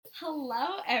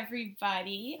Hello,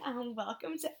 everybody.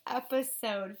 Welcome to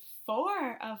episode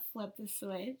 4 of Flip the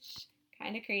Switch.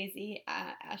 Kind of crazy.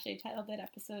 Ashley titled it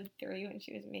episode 3 when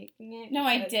she was making it. No,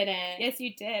 I didn't. Yes,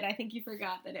 you did. I think you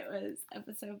forgot that it was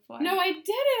episode 4. No, I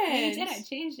didn't. You did. I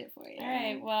changed it for you. All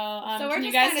right. Well, so we're can just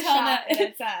you guys kind of tell shocked that that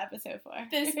it's episode 4.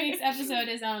 this week's episode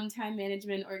is time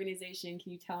management organization.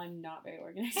 Can you tell I'm not very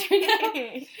organized right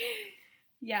now?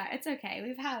 Yeah, it's okay.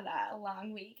 We've had a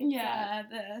long week. It's,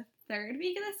 the third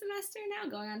week of the semester now,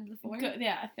 going on to the fourth.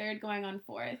 Third going on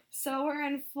fourth. So we're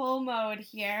in full mode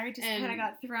here. Just kind of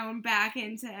got thrown back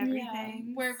into everything.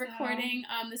 Yeah, we're recording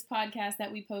this podcast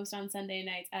that we post on Sunday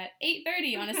nights at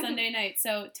 8:30 on a Sunday night.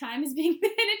 So time is being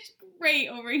managed great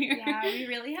over here. Yeah, we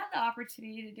really had the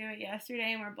opportunity to do it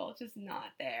yesterday, and we're both just not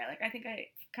there. Like, I think I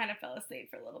kind of fell asleep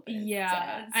for a little bit.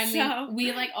 Yeah, mean,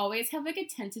 we always have a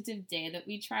tentative day that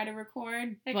we try to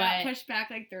record. It got pushed back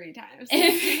 3 times.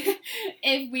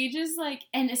 If we just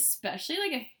and especially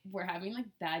if we're having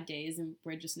bad days and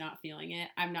we're just not feeling it,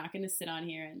 I'm not going to sit on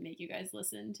here and make you guys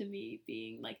listen to me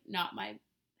being not my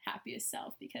happiest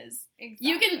self, because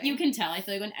you can tell. I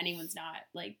feel when anyone's not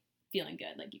feeling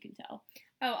good, you can tell.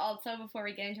 Oh, also, before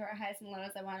we get into our highs and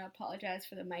lows, I want to apologize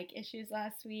for the mic issues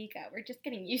last week. We're just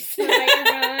getting used to the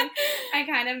microphone. I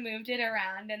kind of moved it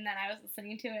around, and then I was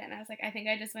listening to it, and I was like, I think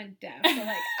I just went deaf. So,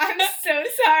 I'm so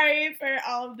sorry for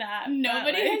all of that.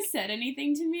 Nobody has said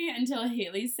anything to me until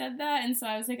Haley said that, and so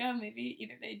I was like, oh, maybe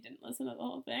either they didn't listen to the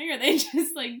whole thing, or they just,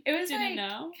 it was didn't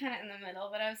know. Kind of in the middle,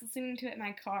 but I was listening to it in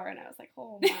my car, and I was like,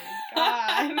 oh my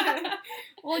god.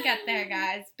 We'll get there,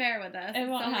 guys. Bear with us. It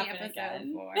won't it's only happen episode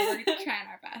again. 4. We're trying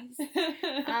our best.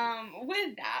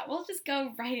 With that, we'll just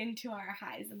go right into our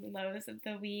highs and lows of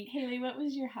the week. Haley, what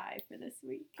was your high for this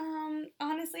week?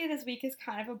 Honestly, this week is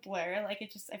kind of a blur. I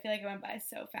feel like it went by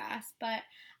so fast, but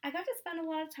I got to spend a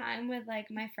lot of time with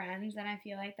my friends, and I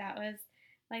feel like that was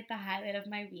the highlight of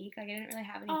my week. I didn't really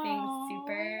have anything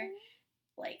super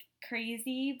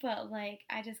crazy, but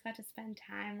I just got to spend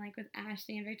time with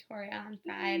Ashley and Victoria on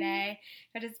Friday.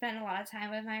 Got to spend a lot of time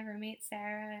with my roommate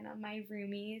Sarah and my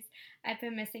roomies. I've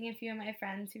been missing a few of my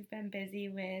friends who've been busy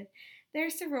with their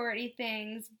sorority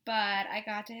things, but I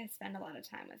got to spend a lot of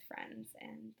time with friends,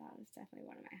 and that was definitely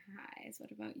one of my highs.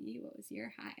 What about you? What was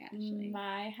your high, Ashley?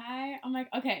 My high?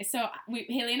 Okay, so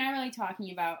Haley and I were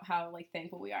talking about how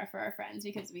thankful we are for our friends,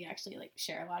 because we actually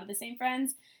share a lot of the same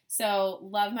friends. So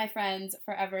love my friends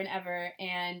forever and ever.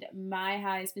 And my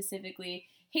high specifically,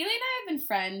 Haley and I have been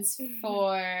friends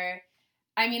for,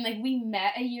 we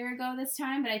met a year ago this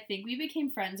time, but I think we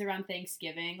became friends around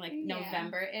Thanksgiving,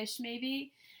 November-ish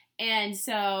maybe. And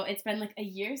so it's been a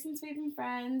year since we've been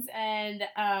friends, and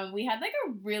we had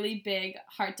a really big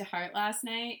heart-to-heart last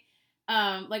night,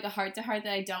 a heart-to-heart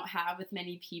that I don't have with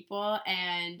many people,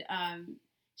 and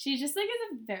she just is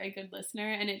a very good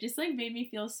listener, and it just made me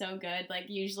feel so good.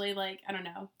 Usually I don't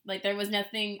know, there was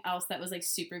nothing else that was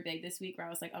super big this week where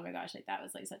I was oh my gosh, that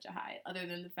was such a high, other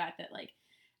than the fact that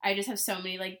I just have so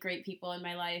many great people in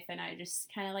my life, and I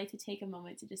just kind of like to take a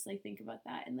moment to just think about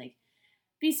that and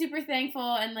be super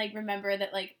thankful and remember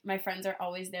that my friends are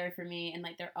always there for me, and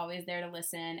they're always there to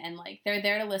listen, and they're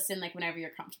there to listen whenever you're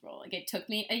comfortable. It took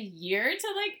me a year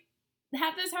to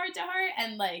have this heart to heart,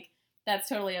 and that's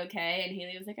totally okay. And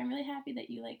Haley was I'm really happy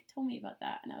that you told me about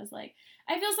that, and I was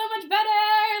I feel so much better.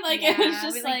 It was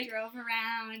just we drove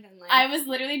around, and I was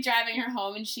literally driving her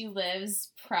home, and she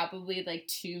lives probably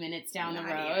 2 minutes down the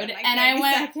road, and I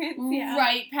went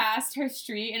right past her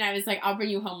street, and I was I'll bring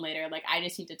you home later. I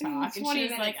just need to talk. And 20 she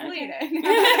was minutes later.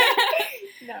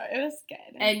 No, it was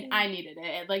good. And I needed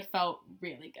it. It felt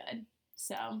really good.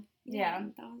 So yeah,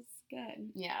 that was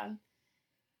good. Yeah.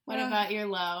 What about your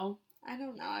low? I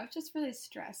don't know. I was just really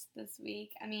stressed this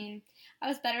week. I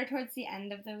was better towards the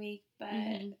end of the week, but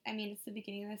it's the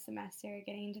beginning of the semester,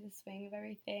 getting into the swing of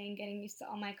everything, getting used to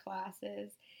all my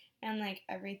classes, and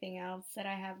everything else that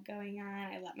I have going on.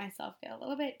 I let myself get a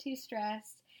little bit too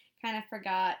stressed, kind of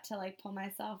forgot to pull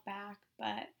myself back,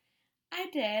 but I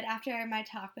did after my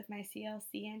talk with my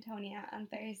CLC, Antonia, on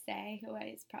Thursday, who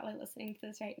is probably listening to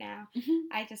this right now.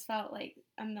 I just felt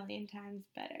a million times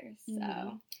better.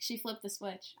 So she flipped the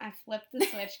switch. I flipped the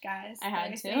switch, guys. I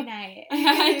had Thursday to. night. I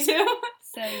had to.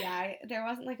 So yeah, there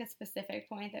wasn't a specific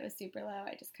point that was super low.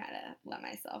 I just kind of let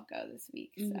myself go this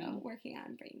week. So working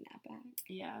on bringing that back.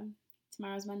 Yeah.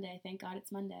 Tomorrow's Monday. Thank God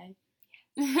it's Monday.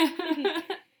 Yes.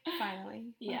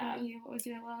 Finally. Yeah. What about you? What was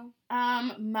your low?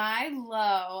 My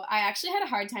low, I actually had a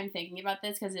hard time thinking about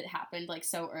this because it happened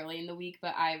so early in the week,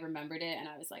 but I remembered it and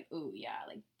I was ooh, yeah,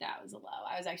 that was a low.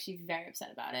 I was actually very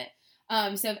upset about it.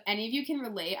 So if any of you can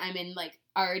relate, I'm in like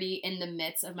already in the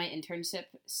midst of my internship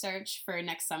search for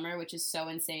next summer, which is so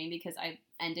insane because I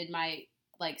ended my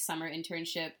like summer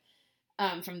internship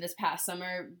from this past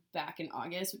summer back in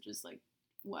August, which is like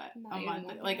what a month,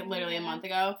 like literally a month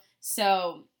ago.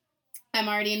 So I'm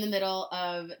already in the middle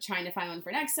of trying to find one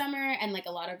for next summer, and like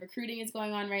a lot of recruiting is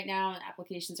going on right now, and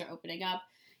applications are opening up.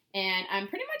 And I'm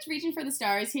pretty much reaching for the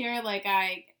stars here. Like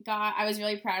I was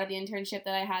really proud of the internship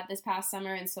that I had this past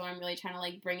summer, and so I'm really trying to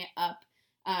like bring it up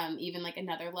even like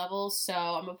another level. So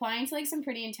I'm applying to like some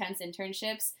pretty intense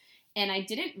internships, and I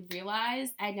didn't realize,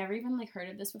 I'd never even like heard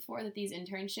of this before, that these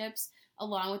internships,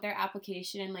 along with their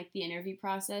application and like the interview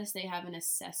process, they have an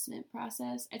assessment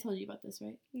process. I told you about this,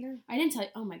 right? No. I didn't tell you.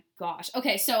 Oh my gosh.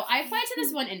 Okay, so I applied to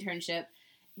this one internship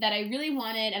that I really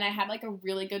wanted, and I had like a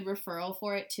really good referral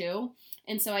for it too.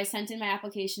 And so I sent in my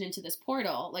application into this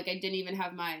portal. Like I didn't even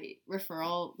have my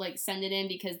referral like send it in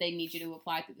because they need you to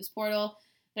apply through this portal.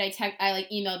 But I like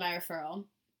emailed my referral.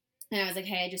 And I was like,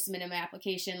 hey, I just submitted my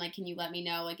application. Like, can you let me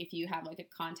know like if you have like a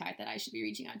contact that I should be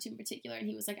reaching out to in particular? And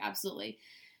he was like, absolutely.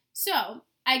 So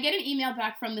I get an email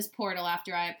back from this portal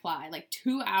after I apply, like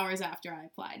 2 hours after I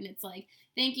applied. And it's like,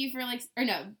 thank you for like, or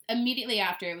no, immediately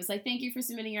after. It was like, thank you for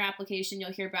submitting your application.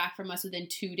 You'll hear back from us within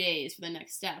 2 days for the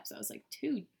next steps. I was like,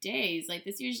 2 days? Like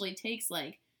this usually takes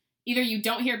like, either you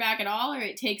don't hear back at all or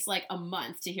it takes like a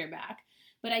month to hear back.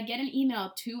 But I get an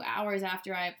email 2 hours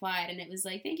after I applied, and it was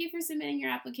like, thank you for submitting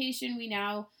your application. We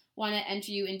now want to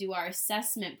enter you into our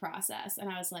assessment process. And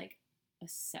I was like,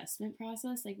 assessment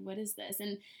process? Like, what is this?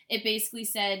 And it basically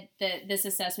said that this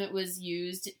assessment was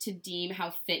used to deem how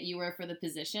fit you were for the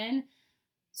position.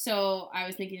 So I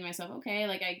was thinking to myself, okay,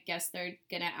 like, I guess they're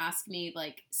going to ask me,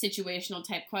 like, situational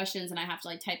type questions, and I have to,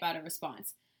 like, type out a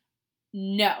response.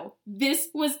 No. This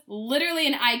was literally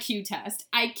an IQ test.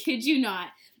 I kid you not.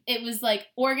 It was, like,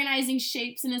 organizing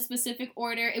shapes in a specific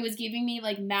order. It was giving me,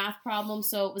 like, math problems.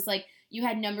 So it was, like, you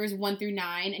had numbers 1 through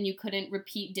 9, and you couldn't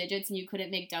repeat digits, and you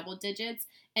couldn't make double digits,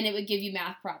 and it would give you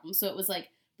math problems. So it was, like,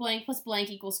 blank plus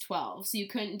blank equals 12. So you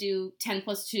couldn't do 10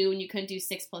 plus 2, and you couldn't do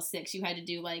 6 plus 6. You had to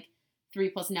do, like, 3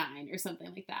 plus 9 or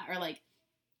something like that. Or, like,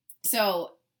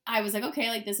 so I was like, okay,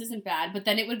 like, this isn't bad. But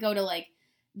then it would go to, like,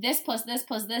 this plus this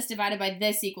plus this divided by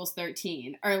this equals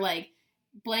 13. Or, like,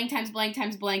 blank times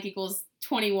blank equals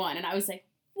 21. And I was like,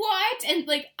 what? And,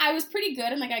 like, I was pretty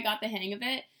good, and, like, I got the hang of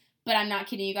it. But I'm not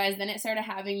kidding you guys. Then it started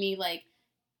having me, like,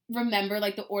 remember,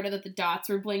 like, the order that the dots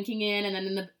were blinking in. And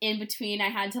then in between, I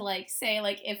had to, like, say,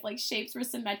 like, if, like, shapes were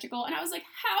symmetrical. And I was like,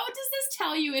 how does this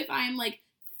tell you if I'm, like,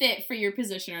 fit for your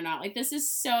position or not? Like, this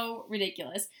is so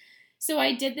ridiculous. So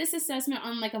I did this assessment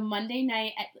on, like, a Monday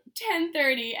night at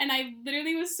 10:30. And I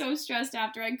literally was so stressed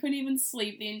after. I couldn't even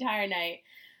sleep the entire night.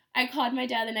 I called my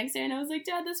dad the next day and I was like,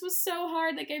 Dad, this was so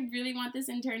hard. Like, I really want this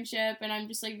internship and I'm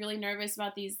just, like, really nervous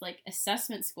about these, like,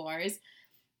 assessment scores.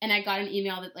 And I got an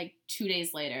email that, like, 2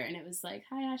 days later, and it was like,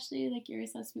 hi, Ashley, like, your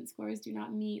assessment scores do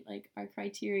not meet, like, our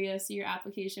criteria, so your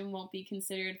application won't be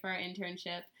considered for our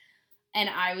internship. And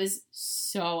I was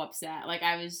so upset. Like,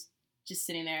 I was just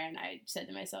sitting there and I said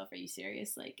to myself, are you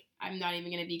serious? Like, I'm not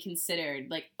even going to be considered.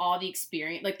 Like, all the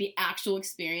experience, like, the actual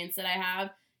experience that I have,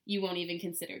 you won't even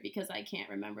consider because I can't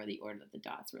remember the order that the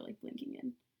dots were, like, blinking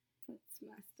in. That's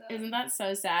messed up. Isn't that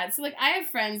so sad? So, like, I have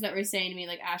friends that were saying to me,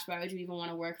 like, Ash, why would you even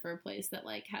want to work for a place that,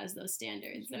 like, has those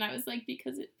standards? And I was like,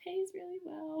 because it pays really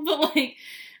well. But, like,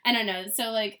 I don't know.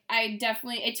 So, like,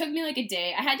 it took me, like, a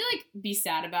day. I had to, like, be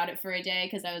sad about it for a day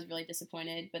because I was really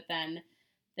disappointed. But then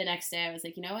the next day I was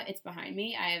like, you know what? It's behind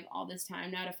me. I have all this time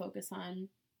now to focus on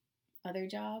other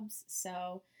jobs.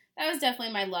 So that was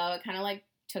definitely my low. It kind of, like,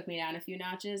 took me down a few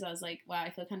notches. I was like, wow, I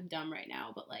feel kind of dumb right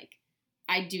now. But, like,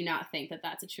 I do not think that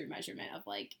that's a true measurement of,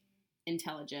 like,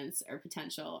 intelligence or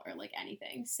potential or, like,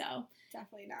 anything. So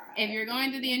definitely not. If you're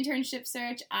going through the internship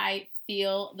search, I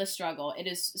feel the struggle. It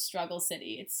is struggle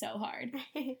city. It's so hard.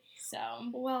 So.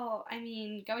 Well, I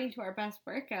mean, going to our best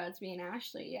workouts, me and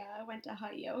Ashley, went to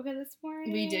hot yoga this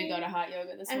morning. We did go to hot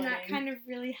yoga this morning. And that kind of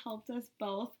really helped us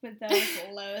both with those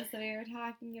lows that we were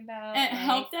talking about. It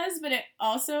helped us, but it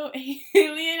also,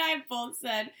 Haley and I both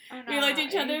said, we looked at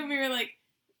each other and we were like,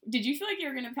 did you feel like you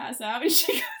were going to pass out? And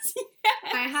she goes,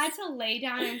 yes. I had to lay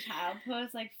down in child pose,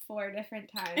 like, 4 different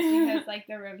times because, like,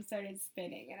 the room started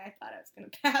spinning and I thought I was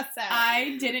going to pass out.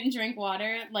 I didn't drink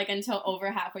water, like, until over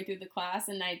halfway through the class,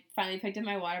 and I finally picked up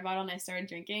my water bottle and I started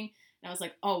drinking, and I was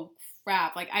like, oh,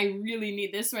 crap, like, I really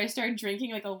need this, so I started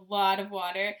drinking, like, a lot of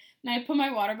water, and I put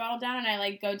my water bottle down, and I,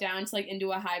 like, go down to, like,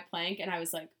 into a high plank, and I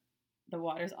was like, the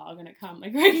water's all gonna come,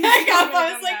 like, right back up.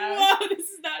 I was like, whoa, this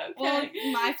is not okay.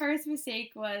 Well, my first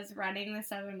mistake was running the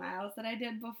 7 miles that I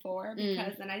did before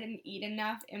because then I didn't eat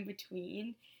enough in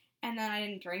between. and then I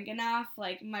didn't drink enough.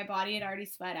 Like, my body had already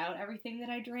sweat out everything that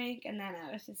I drank, and then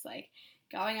I was just, like,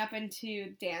 going up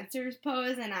into dancer's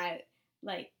pose, and I,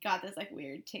 like, got this, like,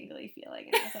 weird tingly feeling,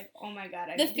 and I was like, oh my god,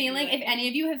 I The need to feeling, do if any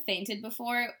of you have fainted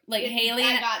before, like, Haley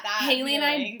I got that Haley and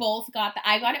I feeling. both got that.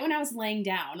 I got it when I was laying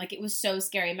down. Like, it was so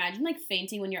scary. Imagine, like,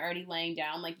 fainting when you're already laying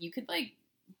down. Like, you could, like,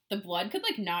 the blood could,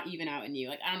 like, not even out in you.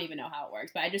 Like, I don't even know how it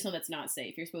works, but I just know that's not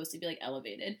safe. You're supposed to be, like,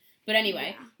 elevated. But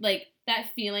anyway, Yeah. like,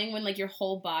 that feeling when, like, your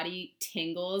whole body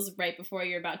tingles right before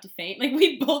you're about to faint. Like,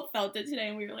 we both felt it today,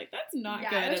 and we were like, that's not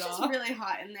good at all. It was just really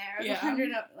hot in there. It was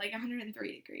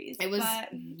 103 degrees. It was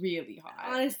but really hot.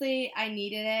 honestly, I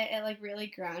needed it. It, like, really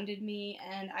grounded me,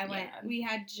 and I went, Yeah. we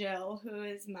had Jill, who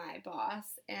is my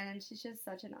boss, and she's just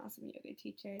such an awesome yoga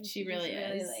teacher. And She really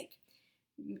is. like,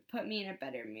 put me in a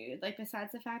better mood. Like,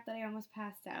 besides the fact that I almost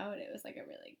passed out, it was, like, a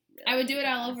really, really I would do good it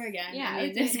all class. over again. Yeah, I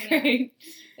mean, it was it's good. great.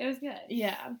 It was good.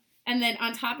 Yeah. And then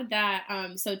on top of that,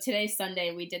 so today's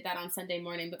Sunday, we did that on Sunday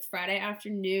morning, but Friday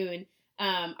afternoon,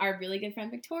 our really good friend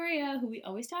Victoria, who we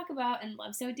always talk about and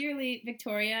love so dearly,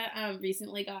 Victoria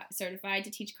recently got certified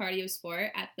to teach cardio sport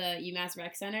at the UMass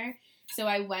Rec Center. So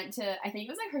I went to, I think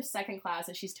it was like her second class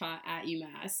that she's taught at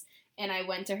UMass, and I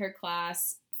went to her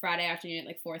class Friday afternoon at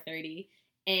like 4:30.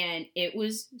 And it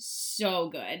was so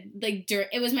good. Like,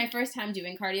 it was my first time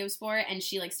doing cardio sport, and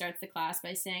she, like, starts the class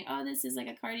by saying, oh, this is, like,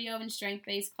 a cardio and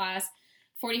strength-based class,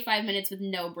 45 minutes with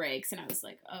no breaks. And I was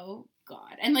like, oh,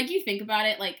 God. And, like, you think about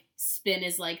it, like, spin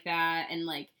is like that, and,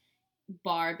 like,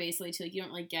 bar, basically, too. Like, you don't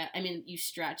really get, I mean, you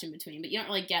stretch in between, but you don't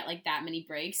really get, like, that many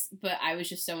breaks. But I was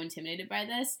just so intimidated by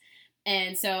this.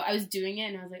 And so I was doing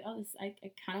it, and I was like, oh, I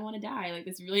kind of want to die. Like,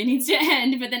 this really needs to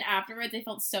end. But then afterwards, I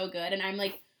felt so good, and I'm,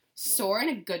 like, sore in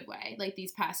a good way, like,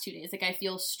 these past 2 days. Like, I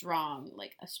feel strong,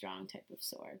 like, a strong type of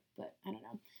sore, but I don't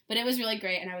know. But it was really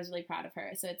great, and I was really proud of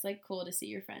her. So it's, like, cool to see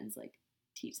your friends, like,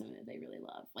 teach something that they really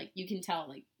love. Like, you can tell,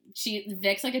 like,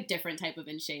 Vic's, like, a different type of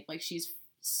in shape. Like, she's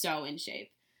so in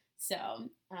shape. So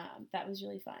that was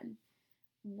really fun.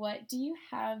 What do you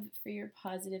have for your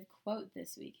positive quote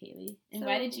this week, Haley? And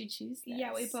why did you choose this?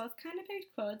 Yeah, we both kind of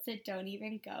picked quotes that don't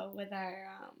even go with our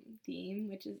theme,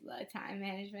 which is the time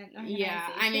management organization. Yeah,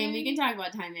 I mean, we can talk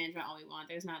about time management all we want.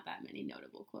 There's not that many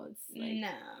notable quotes. Like, no.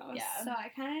 Yeah. So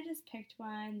I kind of just picked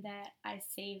one that I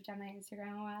saved on my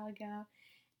Instagram a while ago,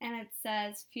 and it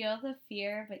says, feel the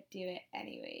fear, but do it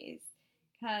anyways.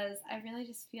 Because I really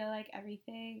just feel like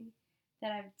everything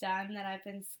that I've done that I've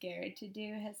been scared to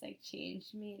do has, like,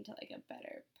 changed me into, like, a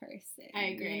better person. I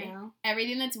agree. You know?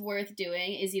 Everything that's worth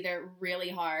doing is either really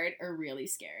hard or really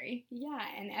scary. Yeah,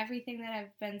 and everything that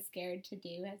I've been scared to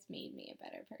do has made me a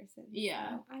better person. Yeah.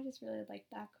 So I just really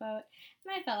liked that quote.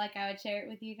 And I felt like I would share it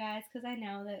with you guys because I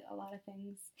know that a lot of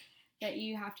things that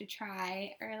you have to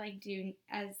try or, like, do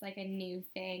as, like, a new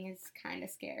thing is kind of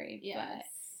scary. Yes.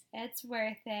 But it's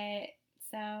worth it.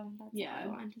 So that's all I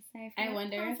wanted to say for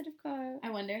that positive quote.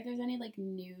 I wonder if there's any, like,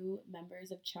 new members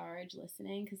of Charge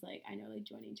listening, because, like, I know, like,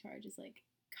 joining Charge is, like,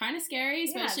 kind of scary,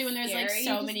 especially when there's, like,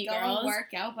 so many girls. You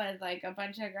work out with, like, a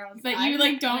bunch of girls. But you,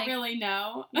 like, don't really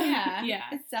know. Yeah. Yeah.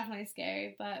 It's definitely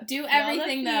scary, but do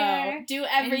everything, though. Do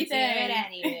everything. And do it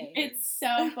anyway. It's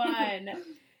so fun.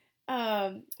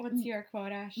 What's your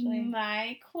quote, Ashley?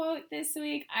 My quote this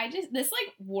week, this,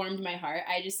 like, warmed my heart.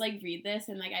 I just, like, read this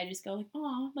and, like, I just go, like,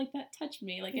 oh, like, that touched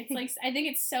me. Like, it's, like, I think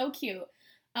it's so cute.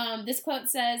 This quote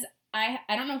says, I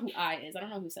don't know who I is. I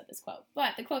don't know who said this quote.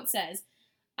 But the quote says,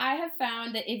 I have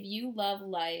found that if you love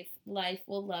life, life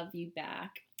will love you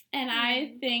back. And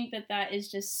I think that that is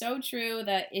just so true,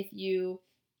 that if you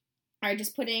are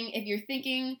just if you're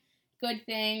thinking good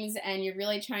things and you're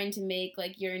really trying to make,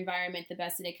 like, your environment the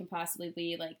best that it can possibly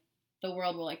be, like, the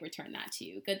world will, like, return that to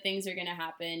you. Good things are going to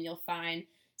happen. You'll find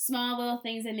small little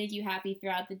things that make you happy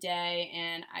throughout the day,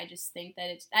 and I just think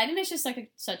that I think it's just,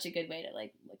 like, such a good way to,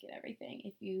 like, look at everything.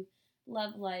 If you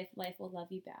love life, life will love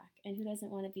you back, and who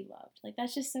doesn't want to be loved? Like,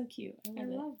 that's just so cute. I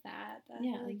love that. That's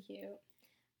really cute.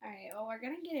 All right, well, we're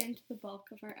going to get into the bulk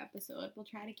of our episode. We'll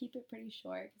try to keep it pretty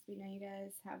short because we know you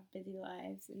guys have busy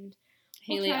lives, and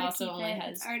Haley also only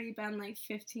has... It's already been, like,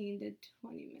 15 to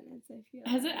 20 minutes, I feel.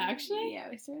 Has it actually? Yeah,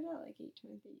 we started at, like,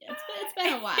 8:23. Yeah, it's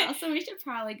been a while, so we should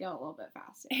probably go a little bit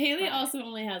faster. Haley also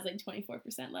only has, like,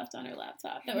 24% left on her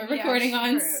laptop that we're recording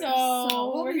on,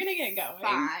 so we're going to get going.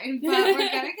 Fine, but we're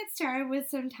going to get started with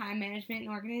some time management and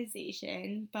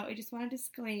organization, but we just want to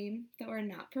disclaim that we're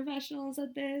not professionals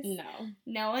at this.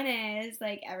 No one is.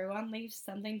 Like, everyone leaves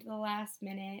something to the last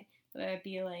minute. Whether it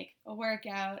be, like, a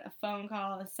workout, a phone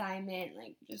call, assignment,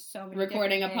 like, just so many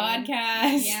recording a things.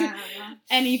 Podcast. Yeah.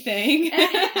 Anything.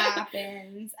 It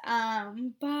happens.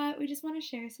 But we just want to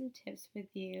share some tips with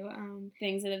you.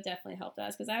 Things that have definitely helped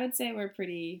us, because I would say we're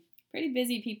pretty pretty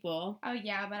busy people. Oh,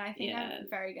 yeah, but I think I'm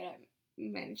very good at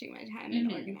managing my time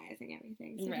and organizing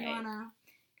everything. So if you want to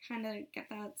kind of get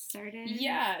that started.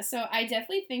 Yeah, so I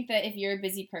definitely think that if you're a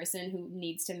busy person who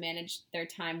needs to manage their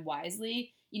time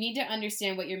wisely, you need to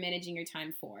understand what you're managing your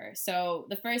time for. So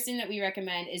the first thing that we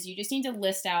recommend is you just need to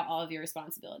list out all of your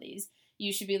responsibilities.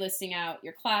 You should be listing out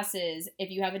your classes. If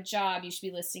you have a job, you should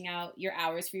be listing out your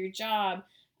hours for your job,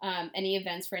 any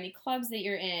events for any clubs that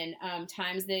you're in,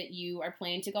 times that you are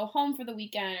planning to go home for the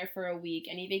weekend or for a week,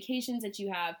 any vacations that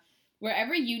you have.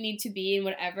 Wherever you need to be and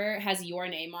whatever has your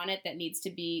name on it that needs to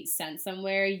be sent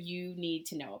somewhere, you need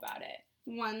to know about it.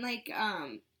 One,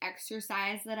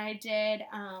 exercise that I did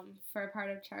for a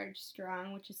part of Charge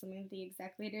Strong, which is something the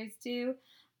exec leaders do,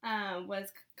 was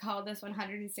called this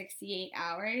 168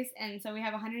 hours. And so we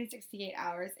have 168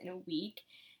 hours in a week.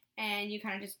 And you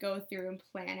kind of just go through and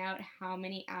plan out how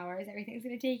many hours everything's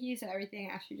going to take you. So everything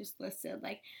actually just listed,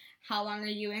 how long are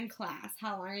you in class?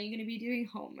 How long are you going to be doing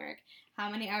homework?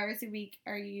 How many hours a week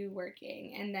are you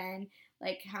working? And then,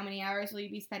 how many hours will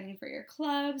you be spending for your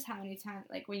clubs? How many times,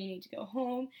 when you need to go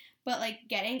home? But,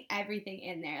 getting everything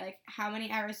in there. How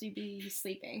many hours will you be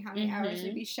sleeping? How many hours will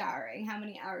you be showering? How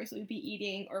many hours will you be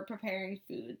eating or preparing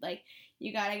food?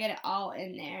 You got to get it all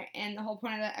in there. And the whole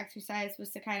point of that exercise was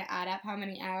to kind of add up how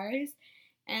many hours.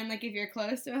 And, if you're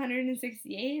close to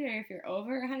 168 or if you're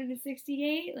over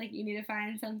 168, you need to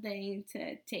find something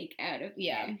to take out of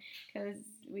there. Because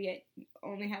we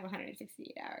only have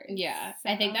 168 hours. Yeah. So.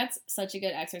 I think that's such a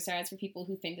good exercise for people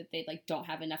who think that they, don't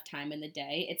have enough time in the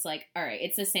day. It's all right,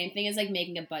 it's the same thing as,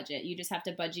 making a budget. You just have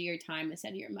to budget your time instead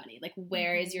of your money.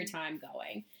 Where is your time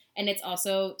going? And it's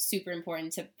also super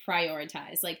important to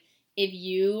prioritize. If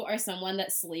you are someone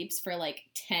that sleeps for,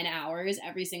 10 hours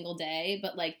every single day,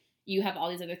 but, you have all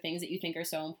these other things that you think are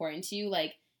so important to you,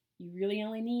 you really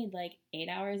only need 8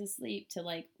 hours of sleep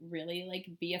to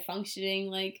really be a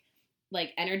functioning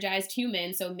energized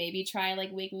human. So maybe try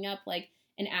waking up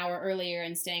an hour earlier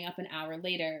and staying up an hour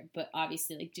later, but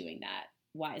obviously doing that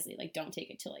wisely. Don't take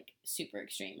it to super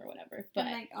extreme or whatever. But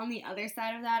and, on the other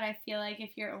side of that, I feel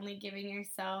if you're only giving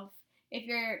yourself, if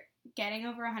you're getting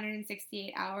over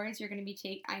 168 hours, you're going to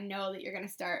be I know that you're going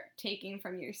to start taking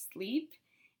from your sleep.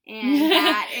 And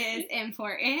that is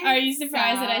important. Are you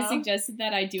surprised that I suggested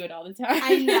that? I do it all the time.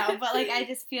 I know, but I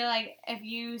just feel if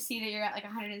you see that you're at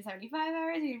 175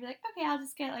 hours, you're gonna be okay, I'll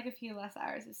just get a few less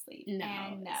hours of sleep. No,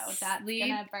 that's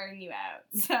gonna burn you out.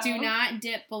 So. Do not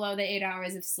dip below the 8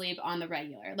 hours of sleep on the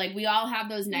regular. We all have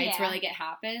those nights where it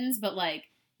happens, but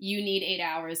you need 8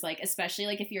 hours.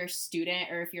 Especially if you're a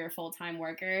student or if you're a full-time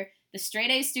worker. The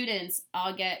straight A students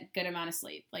all get good amount of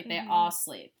sleep. They all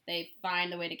sleep. They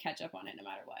find the way to catch up on it no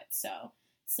matter what. So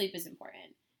sleep is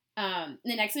important.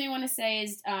 The next thing I want to say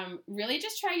is really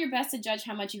just try your best to judge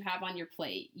how much you have on your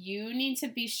plate. You need to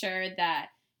be sure that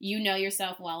you know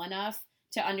yourself well enough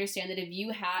to understand that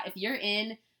if you're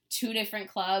in 2 different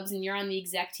clubs and you're on the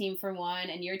exec team for one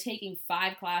and you're taking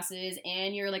 5 classes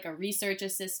and you're a research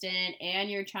assistant and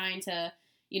you're trying to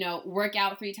work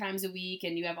out 3 times a week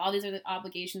and you have all these other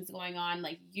obligations going on,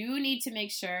 you need to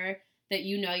make sure that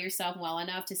you know yourself well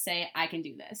enough to say, I can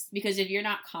do this. Because if you're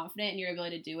not confident in your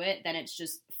ability to do it, then it's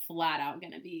just flat out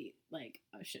going to be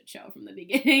a shit show from the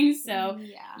beginning. So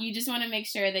you just want to make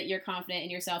sure that you're confident in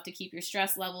yourself to keep your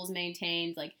stress levels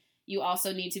maintained. You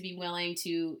also need to be willing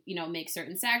to, make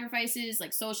certain sacrifices,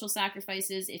 social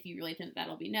sacrifices, if you really think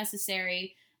that'll be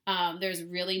necessary. There's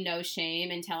really no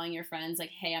shame in telling your friends,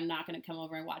 hey, I'm not going to come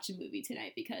over and watch a movie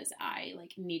tonight because I,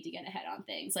 need to get ahead on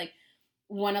things.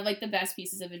 One of, the best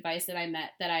pieces of advice that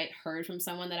I heard from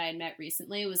someone that I had met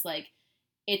recently was,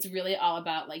 it's really all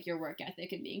about, your work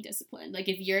ethic and being disciplined.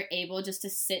 If you're able just to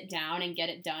sit down and get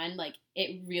it done,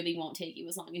 it really won't take you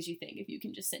as long as you think if you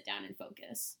can just sit down and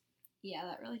focus. Yeah,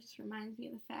 that really just reminds me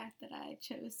of the fact that I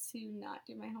chose to not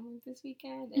do my homework this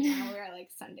weekend, and now we're at,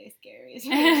 Sunday scaries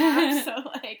right now,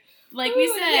 so,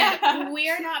 we said, we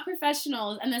are not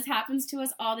professionals, and this happens to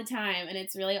us all the time, and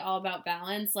it's really all about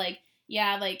balance.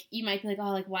 You might be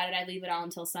why did I leave it all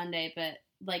until Sunday,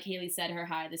 but, Haley said, her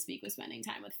high this week was spending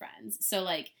time with friends, so,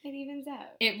 it evens out.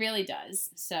 It really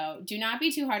does, so do not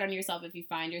be too hard on yourself if you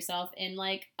find yourself in,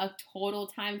 a total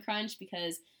time crunch,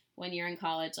 because when you're in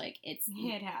college,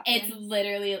 it happens. It's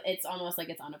literally, it's almost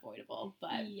it's unavoidable,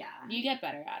 but you get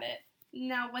better at it.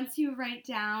 Now, once you write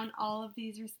down all of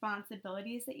these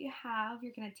responsibilities that you have,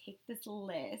 you're going to take this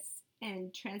list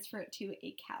and transfer it to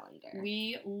a calendar.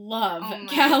 We love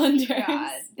calendars.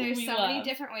 God. There's many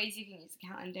different ways you can use a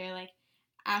calendar.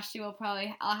 Ashley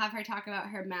I'll have her talk about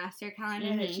her master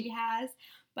calendar that she has,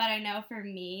 but I know for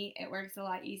me, it works a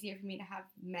lot easier for me to have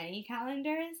many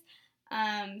calendars.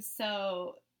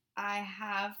 So I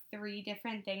have 3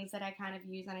 different things that I kind of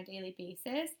use on a daily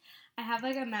basis. I have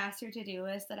like a master to-do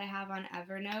list that I have on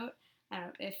Evernote. I don't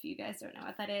know if you guys don't know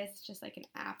what that is. It's just like an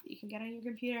app that you can get on your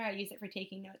computer. I use it for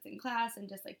taking notes in class and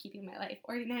just like keeping my life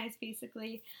organized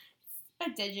basically. It's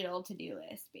a digital to-do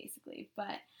list basically,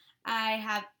 but I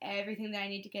have everything that I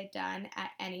need to get done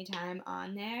at any time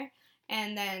on there.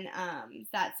 And then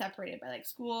that's separated by like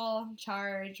school,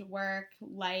 charge, work,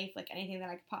 life, like anything that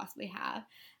I could possibly have.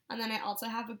 And then I also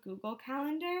have a Google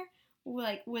Calendar.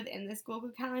 Like within this Google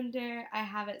Calendar, I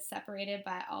have it separated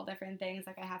by all different things.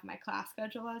 Like I have my class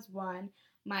schedule as one,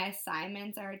 my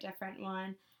assignments are a different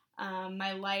one,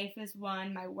 my life is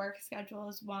one, my work schedule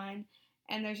is one,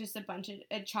 and there's just a bunch of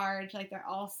a charge. Like they're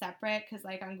all separate because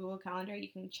like on Google Calendar you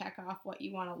can check off what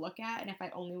you want to look at, and if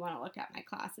I only want to look at my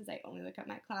classes, I only look at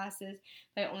my classes.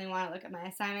 If I only want to look at my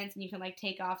assignments, and you can like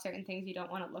take off certain things you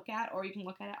don't want to look at, or you can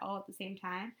look at it all at the same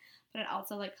time. But it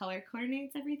also like color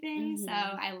coordinates everything, so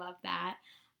I love that.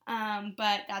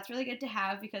 But that's really good to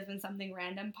have because when something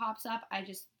random pops up, I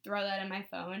just throw that in my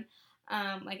phone.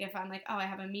 Like if I'm like, oh, I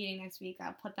have a meeting next week,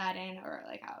 I'll put that in, or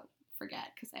like I'll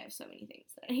forget because I have so many things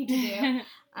that I need to do.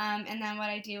 And then what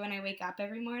I do when I wake up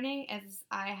every morning is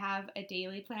I have a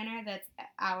daily planner that's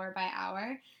hour by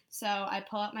hour. So I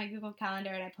pull up my Google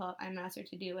Calendar and I pull up my master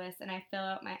to-do list and I fill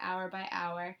out my hour by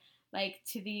hour, like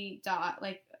to the dot.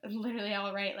 Like literally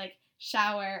I'll write like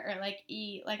shower or like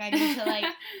eat. Like I need to like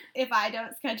if I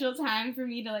don't schedule time for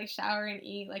me to like shower and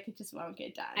eat, like it just won't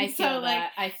get done. I feel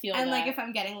that. And like if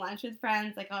I'm getting lunch with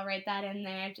friends, like I'll write that in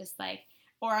there, just like,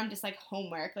 or I'm just like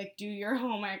homework, like do your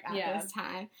homework at this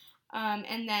time.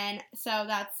 And then so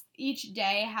that's each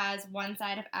day has one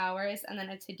side of hours and then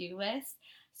a to-do list.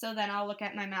 So then I'll look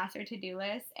at my master to-do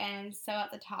list, and so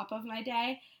at the top of my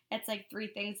day it's like 3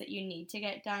 things that you need to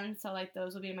get done. So like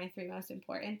those will be my 3 most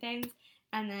important things.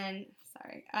 And then,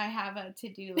 sorry, I have a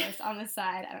to-do list on the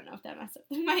side. I don't know if that messed up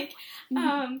the mic.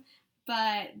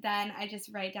 But then I just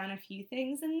write down a few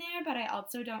things in there, but I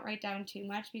also don't write down too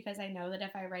much because I know that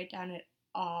if I write down it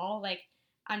all, like,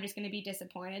 I'm just going to be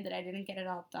disappointed that I didn't get it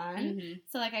all done.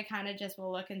 So, like, I kind of just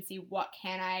will look and see what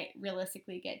can I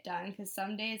realistically get done, because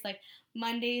some days, like,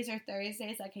 Mondays or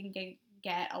Thursdays, I can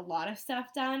get a lot of stuff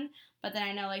done, but then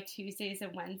I know like Tuesdays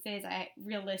and Wednesdays I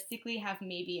realistically have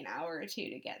maybe an hour or 2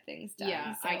 to get things done.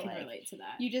 Yeah, so, I can like, relate to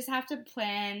that. You just have to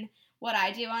plan. What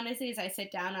I do honestly is I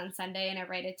sit down on Sunday and I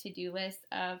write a to-do list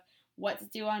of what's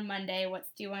due on Monday,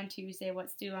 what's due on Tuesday,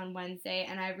 what's due on Wednesday,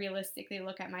 and I realistically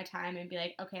look at my time and be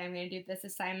like, okay, I'm going to do this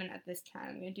assignment at this time,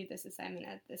 I'm going to do this assignment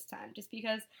at this time, just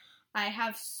because I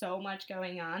have so much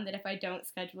going on that if I don't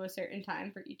schedule a certain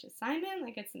time for each assignment,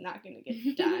 like it's not going to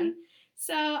get done.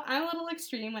 So I'm a little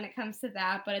extreme when it comes to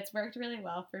that, but it's worked really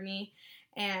well for me.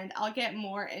 And I'll get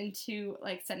more into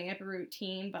like setting up a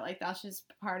routine, but like that's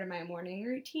just part of my morning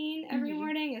routine every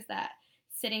morning, is that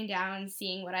sitting down,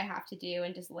 seeing what I have to do,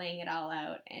 and just laying it all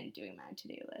out and doing my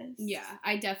to-do list. Yeah,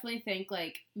 I definitely think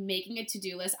like making a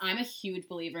to-do list. I'm a huge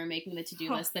believer in making the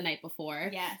to-do list the night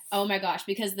before. Yes. Oh my gosh,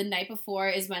 because the night before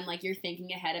is when like you're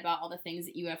thinking ahead about all the things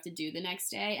that you have to do the next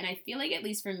day. And I feel like at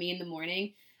least for me in the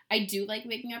morning, I do like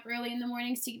waking up early in the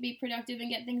mornings to be productive and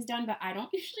get things done, but I don't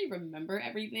usually remember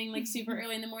everything like super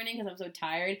early in the morning because I'm so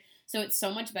tired. So it's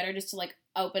so much better just to like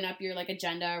open up your like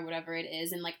agenda or whatever it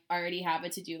is and like already have a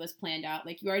to-do list planned out.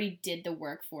 Like you already did the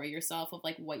work for yourself of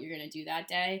like what you're going to do that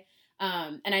day.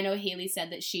 And I know Haley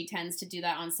said that she tends to do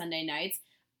that on Sunday nights.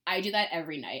 I do that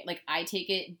every night. Like I take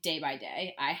it day by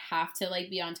day. I have to like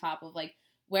be on top of like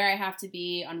where I have to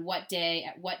be on what day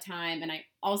at what time, and I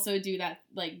also do that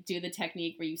like do the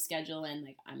technique where you schedule in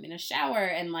like I'm gonna shower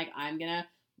and like I'm gonna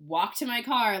walk to my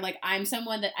car. Like I'm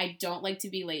someone that I don't like to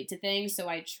be late to things, so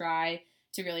I try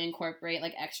to really incorporate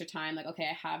like extra time. Like okay,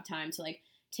 I have time to like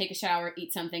take a shower,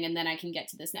 eat something, and then I can get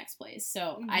to this next place.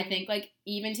 So I think like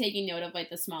even taking note of like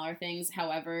the smaller things,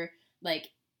 however like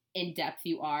in depth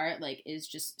you are, like is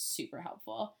just super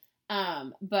helpful.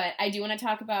 But I do want to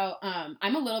talk about,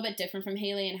 I'm a little bit different from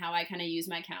Haley in how I kind of use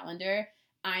my calendar.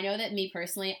 I know that me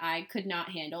personally, I could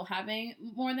not handle having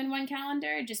more than one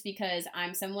calendar just because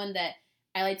I'm someone that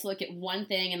I like to look at one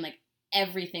thing and like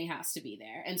everything has to be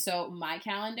there. And so my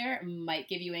calendar might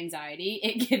give you anxiety.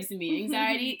 It gives me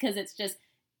anxiety because it's just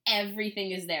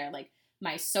everything is there. Like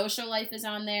my social life is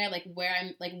on there, like where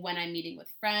I'm like when I'm meeting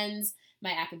with friends,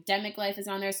 my academic life is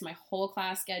on there. So my whole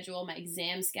class schedule, my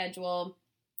exam schedule,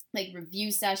 like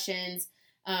review sessions,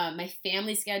 my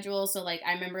family schedule. So like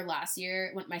I remember last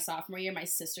year, my sophomore year, my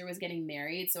sister was getting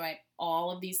married. So I had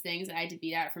all of these things that I had to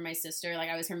be at for my sister. Like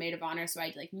I was her maid of honor. So I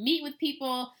had to like meet with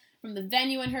people from the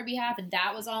venue on her behalf. And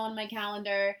that was all on my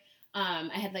calendar. I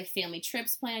had like family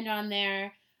trips planned on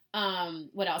there.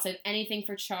 What else? I have anything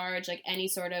for Charge, like any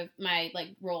sort of my like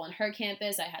role in her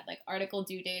campus. I had like article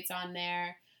due dates on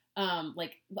there.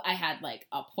 Like I had like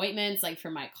appointments like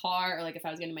for my car, or like if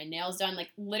I was getting my nails done, like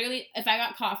literally if I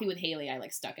got coffee with Haley, I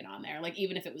like stuck it on there, like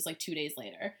even if it was like 2 days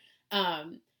later.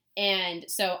 And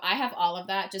so I have all of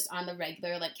that just on the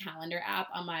regular like calendar app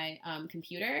on my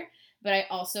computer, but I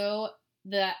also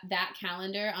that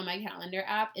calendar on my calendar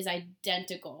app is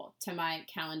identical to my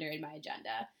calendar in my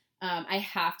agenda. I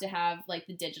have to have like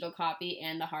the digital copy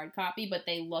and the hard copy, but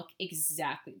they look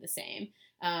exactly the same.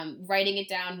 Writing it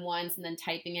down once and then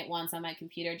typing it once on my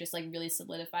computer just like really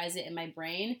solidifies it in my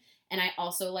brain. And I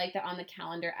also like that on the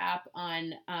calendar app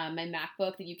on my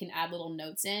MacBook that you can add little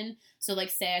notes in. So like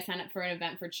say I sign up for an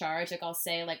event for Charge, like I'll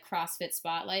say like CrossFit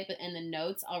Spotlight, but in the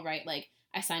notes I'll write like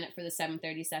I sign up for the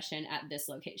 7:30 session at this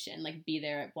location, like be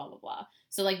there at blah, blah, blah.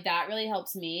 So like that really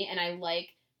helps me. And I like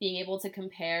being able to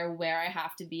compare where I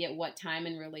have to be at what time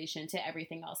in relation to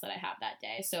everything else that I have that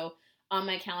day. So on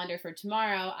my calendar for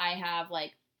tomorrow, I have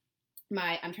like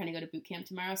I'm trying to go to boot camp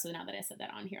tomorrow. So now that I said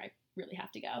that on here, I really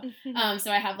have to go.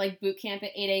 So I have like boot camp at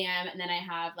 8 a.m. and then I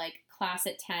have like class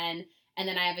at 10. And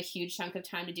then I have a huge chunk of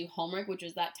time to do homework, which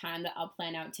is that time that I'll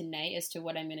plan out tonight as to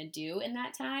what I'm going to do in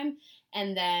that time.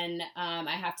 And then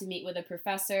I have to meet with a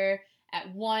professor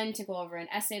at 1 to go over an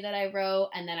essay that I wrote.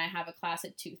 And then I have a class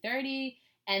at 2:30.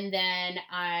 And then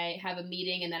I have a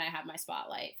meeting, and then I have my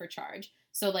spotlight for Charge.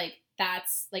 So, like,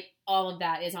 that's, like, all of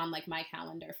that is on, like, my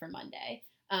calendar for Monday.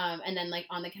 And then, like,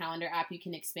 on the calendar app, you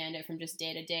can expand it from just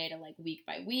day to day to, like, week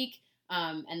by week.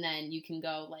 And then you can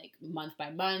go, like, month by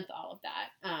month, all of that.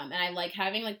 And I like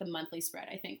having, like, the monthly spread,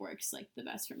 I think, works, like, the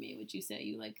best for me. Would you say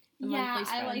you like the monthly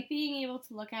spread? Yeah, I like being able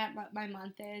to look at what my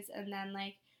month is, and then,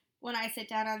 like, when I sit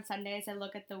down on Sundays, I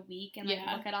look at the week and, like,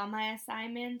 look at all my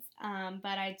assignments.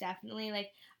 But I definitely,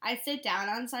 like, I sit down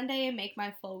on Sunday and make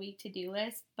my full week to-do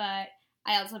list, but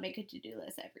I also make a to-do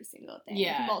list every single day,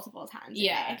 like, multiple times a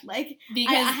day. Like,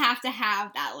 because I have to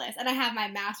have that list. And I have my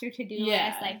master to-do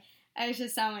list. Like, there's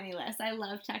just so many lists. I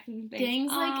love checking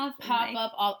things off. Like, pop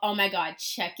up all, oh my god,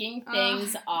 checking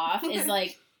things off is,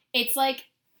 like, it's, like,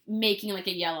 making like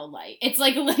a yellow light. It's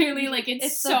like literally like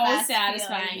it's so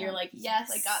satisfying. Feeling. You're like, yes,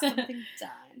 I got something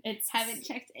done. Haven't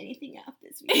checked anything off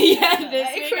this week.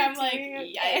 This week I'm like,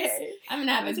 yes, I'm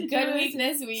gonna have a good week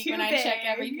this week when I check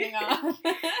everything off.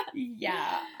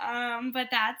 But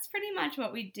that's pretty much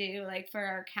what we do, like, for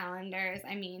our calendars.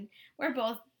 I mean, we're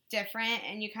both different,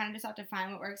 and you kind of just have to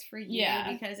find what works for you,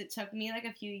 because it took me like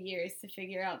a few years to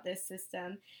figure out this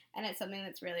system, and it's something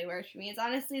that's really worked for me. It's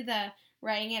honestly the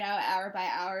writing it out hour by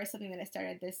hour is something that I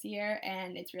started this year,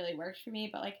 and it's really worked for me.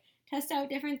 But, like, test out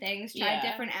different things, try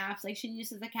different apps. Like, she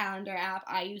uses the calendar app,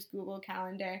 I use Google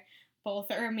Calendar. Both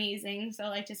are amazing, so,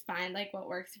 like, just find, like, what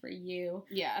works for you.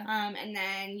 And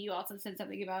then you also said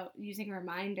something about using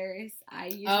reminders. I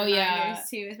use reminders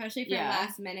too, especially for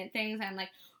last minute things. I'm like,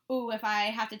 ooh, if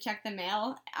I have to check the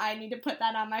mail, I need to put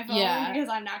that on my phone because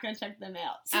I'm not going to check the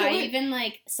mail. So I even,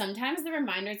 like, sometimes the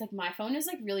reminders, like, my phone is,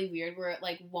 like, really weird where it,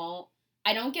 like, won't,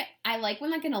 I like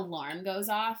when, like, an alarm goes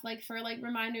off, like, for, like,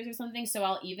 reminders or something, so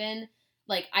I'll even,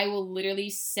 like, I will literally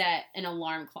set an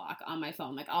alarm clock on my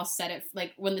phone. Like, I'll set it,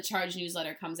 like, when the Charge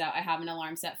newsletter comes out, I have an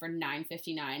alarm set for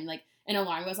 9:59. Like, an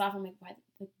alarm goes off, I'm like,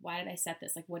 why did I set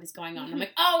this? Like, what is going on? I'm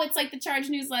like, oh, it's, like, the Charge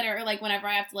newsletter, or, like, whenever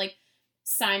I have to, like,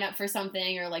 sign up for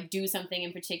something or, like, do something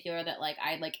in particular that, like,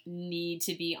 I, like, need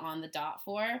to be on the dot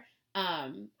for,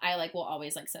 I, like, will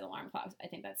always, like, set alarm clocks. I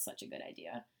think that's such a good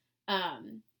idea.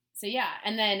 So yeah,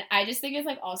 and then I just think it's,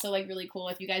 like, also, like, really cool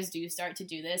if you guys do start to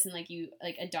do this and, like, you,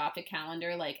 like, adopt a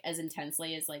calendar, like, as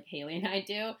intensely as, like, Haley and I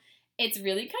do. It's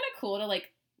really kind of cool to,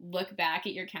 like, look back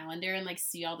at your calendar and, like,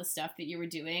 see all the stuff that you were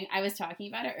doing. I was talking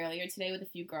about it earlier today with a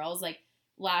few girls, like,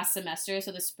 last semester,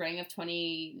 so the spring of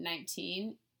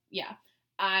 2019,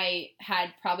 I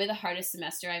had probably the hardest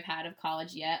semester I've had of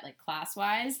college yet, like,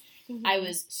 class-wise. I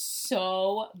was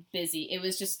so busy. It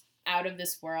was just out of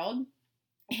this world,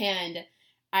 and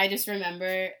I just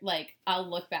remember, like, I'll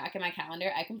look back at my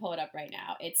calendar. I can pull it up right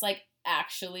now. It's, like,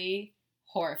 actually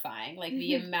horrifying, like,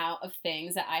 the amount of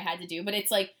things that I had to do. But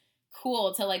it's, like,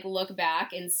 cool to, like, look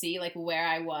back and see, like, where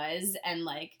I was and,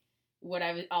 like,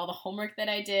 all the homework that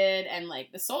I did and,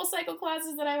 like, the Soul Cycle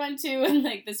classes that I went to and,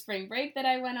 like, the spring break that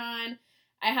I went on.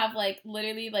 I have, like,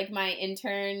 literally, like, my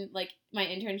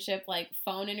internship, like,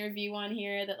 phone interview on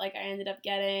here that, like, I ended up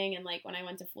getting, and, like, when I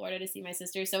went to Florida to see my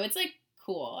sister. So it's, like,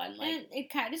 cool, and, like, and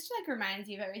it kind of just, like, reminds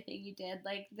you of everything you did.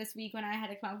 Like, this week when I had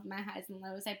to come up with my highs and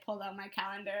lows, I pulled out my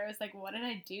calendar. I was like, what did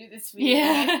I do this week?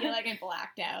 And I feel like I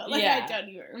blacked out. Like, I don't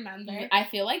even remember. I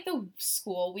feel like the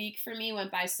school week for me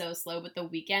went by so slow, but the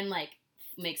weekend, like,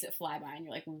 makes it fly by and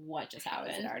you're like, what just How is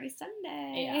happened? it already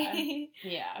Sunday?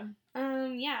 Yeah.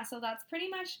 Yeah, so that's pretty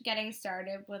much getting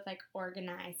started with like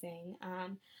organizing.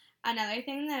 Another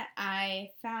thing that I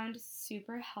found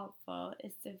super helpful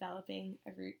is developing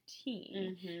a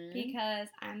routine because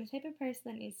I'm the type of person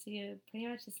that needs to do pretty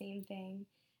much the same thing,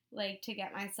 like to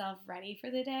get myself ready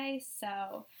for the day.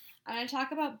 So I'm going to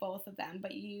talk about both of them,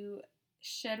 but you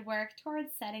should work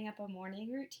towards setting up a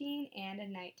morning routine and a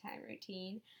nighttime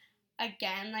routine.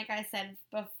 Again, like I said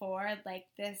before, like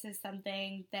this is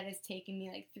something that has taken me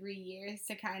like 3 years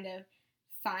to kind of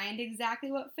find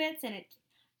exactly what fits, and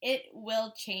it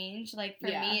will change. Like for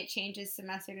me, it changes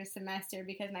semester to semester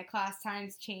because my class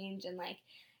times change, and like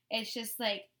it's just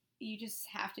like you just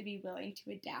have to be willing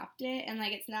to adapt it. And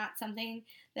like it's not something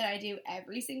that I do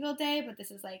every single day, but this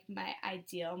is like my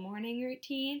ideal morning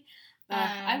routine.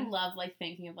 I love like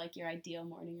thinking of like your ideal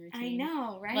morning routine. I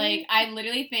know, right? Like I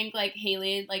literally think like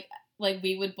Haley, like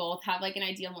we would both have like an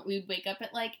ideal. We would wake up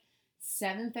at like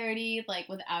 7:30, like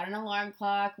without an alarm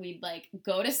clock. We'd like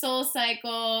go to Soul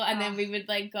Cycle, and then we would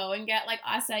like go and get like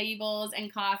acai bowls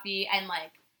and coffee, and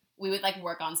like we would like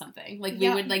work on something. Like we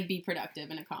would like be productive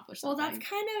and accomplish something. Well, that's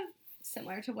kind of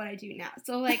similar to what I do now.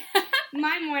 So like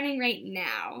my morning right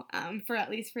now, for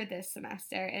at least for this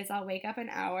semester, is I'll wake up an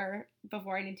hour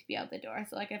before I need to be out the door.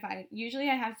 So like usually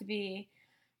I have to be,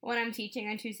 when I'm teaching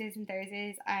on Tuesdays and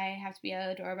Thursdays, I have to be out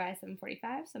the door by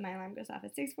 7:45. So my alarm goes off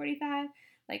at 6:45.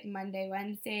 Like Monday,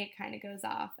 Wednesday, it kind of goes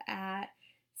off at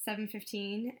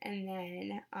 7:15, and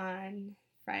then on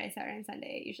Friday, Saturday, and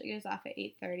Sunday, it usually goes off at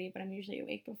 8:30, but I'm usually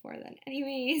awake before then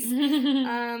anyways.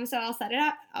 So I'll set it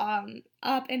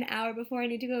up an hour before I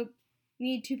need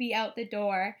to be out the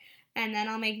door, and then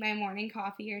I'll make my morning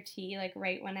coffee or tea like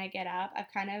right when I get up.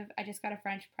 I just got a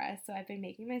French press, so I've been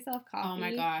making myself coffee. Oh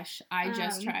my gosh, I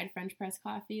just tried French press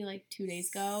coffee like 2 days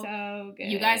ago. So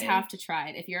good. You guys have to try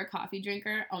it. If you're a coffee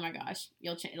drinker, oh my gosh,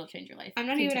 it'll change your life. I'm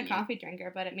not even a coffee drinker,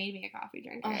 but it made me a coffee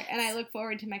drinker, and I look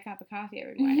forward to my cup of coffee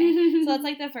every morning. So that's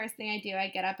like the first thing I do. I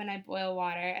get up and I boil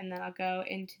water, and then I'll go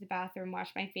into the bathroom,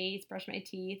 wash my face, brush my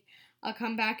teeth. I'll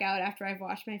come back out after I've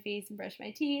washed my face and brushed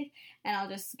my teeth, and I'll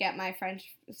just get my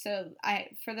French. So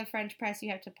for the French press,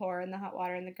 you have to pour in the hot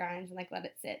water in the grinds and like let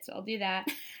it sit. So I'll do that,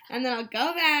 and then I'll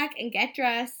go back and get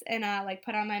dressed and like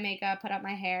put on my makeup, put up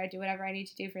my hair, do whatever I need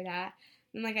to do for that.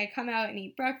 And like I come out and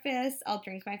eat breakfast. I'll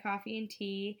drink my coffee and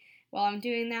tea. While I'm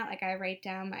doing that, like I write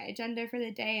down my agenda for the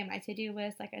day and my to-do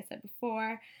list, like I said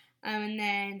before. And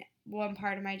then one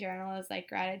part of my journal is like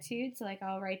gratitude. So like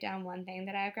I'll write down one thing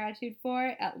that I have gratitude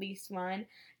for, at least one,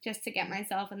 just to get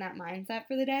myself in that mindset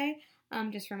for the day.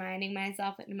 Just reminding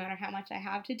myself that no matter how much I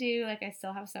have to do, like I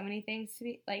still have so many things to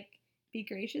be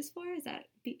gracious for. Is that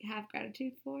have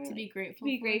gratitude for? To be grateful.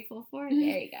 Grateful for. There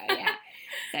you go. Yeah.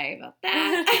 Sorry about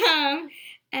that.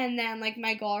 And then like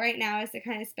my goal right now is to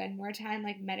kind of spend more time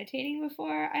like meditating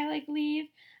before I like leave.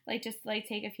 Like just like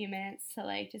take a few minutes to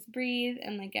like just breathe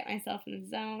and like get myself in the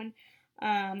zone.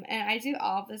 And I do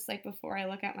all of this like before I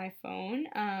look at my phone.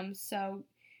 So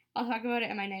I'll talk about it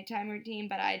in my nighttime routine,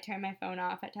 but I turn my phone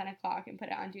off at 10 o'clock and put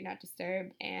it on Do Not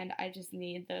Disturb, and I just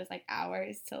need those like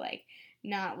hours to like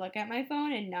not look at my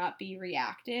phone and not be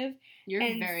reactive. You're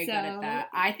very good at that.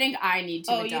 I think I need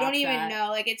to adopt that. You don't even know.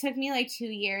 Like it took me like 2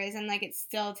 years, and like it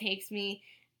still takes me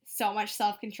so much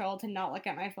self-control to not look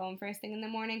at my phone first thing in the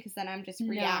morning, because then I'm just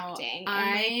reacting.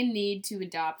 I need to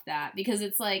adopt that, because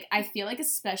it's like I feel like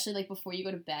especially like before you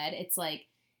go to bed, it's like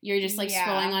you're just like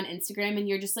scrolling on Instagram, and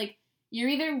you're just like you're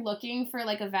either looking for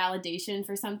like a validation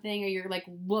for something, or you're like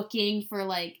looking for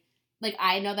like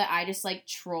I know that I just like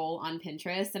troll on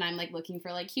Pinterest, and I'm like looking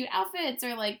for like cute outfits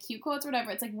or like cute quotes or whatever.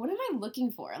 It's like, what am I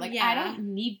looking for? Like I don't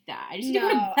need that. I just need to go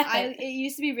to bed. It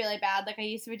used to be really bad. Like I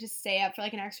used to just stay up for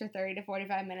like an extra 30 to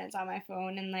 45 minutes on my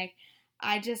phone, and like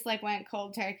I just like went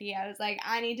cold turkey. I was like,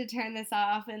 I need to turn this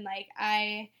off, and like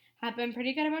I have been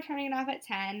pretty good about turning it off at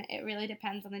 10. It really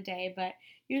depends on the day, but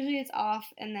usually it's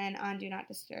off and then on Do Not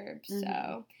Disturb.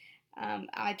 So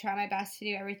I try my best to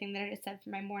do everything that I just said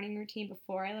for my morning routine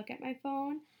before I look at my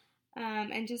phone.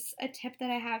 And just a tip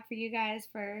that I have for you guys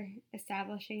for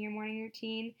establishing your morning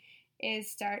routine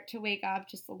is start to wake up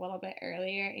just a little bit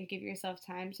earlier and give yourself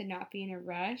time to not be in a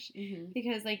rush,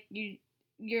 because like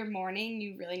your morning,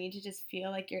 you really need to just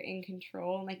feel like you're in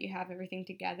control and like you have everything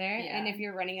together. And if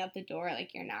you're running out the door,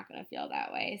 like you're not going to feel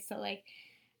that way. So like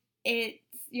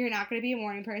you're not going to be a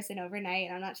morning person overnight.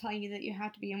 And I'm not telling you that you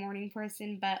have to be a morning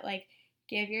person, but like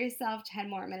give yourself 10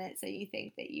 more minutes that you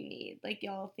think that you need. Like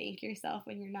you'll thank yourself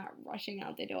when you're not rushing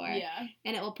out the door. Yeah.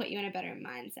 And it will put you in a better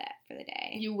mindset for the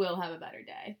day. You will have a better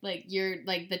day.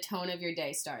 Like the tone of your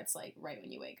day starts like right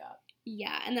when you wake up.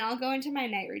 Yeah, and then I'll go into my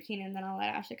night routine, and then I'll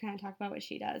let Ashley kind of talk about what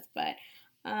she does. But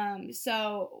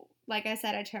so like I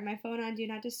said, I turn my phone on Do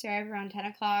Not Disturb around 10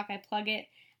 o'clock. I plug it.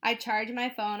 I charge my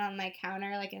phone on my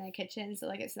counter, like in the kitchen, so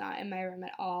like it's not in my room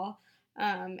at all.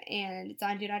 And it's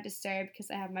on Do Not Disturb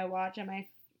because I have my watch on my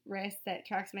wrist that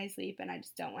tracks my sleep, and I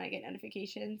just don't want to get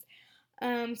notifications.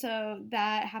 So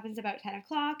that happens about 10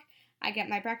 o'clock. I get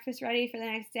my breakfast ready for the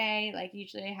next day. Like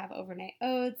usually I have overnight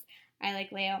oats. I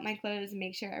like lay out my clothes and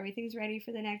make sure everything's ready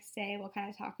for the next day. We'll kind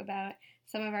of talk about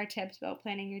some of our tips about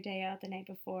planning your day out the night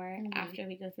before after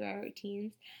we go through our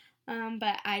routines.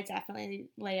 But I definitely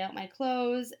lay out my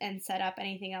clothes and set up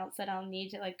anything else that I'll need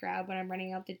to like grab when I'm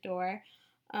running out the door.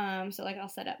 So like I'll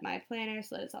set up my planner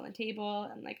so that it's on the table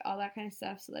and like all that kind of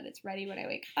stuff so that it's ready when I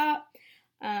wake up.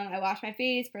 I wash my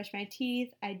face, brush my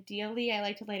teeth. Ideally, I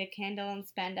like to light a candle and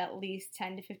spend at least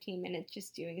 10 to 15 minutes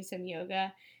just doing some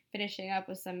yoga, finishing up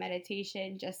with some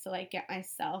meditation just to like get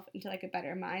myself into like a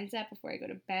better mindset before I go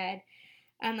to bed.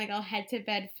 And like I'll head to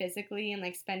bed physically and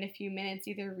like spend a few minutes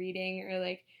either reading or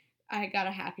like I got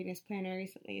a happiness planner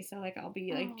recently, so like I'll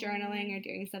be like journaling or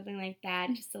doing something like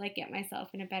that just to like get myself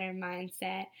in a better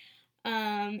mindset.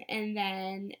 And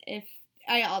then if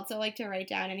I also like to write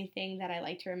down anything that I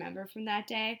like to remember from that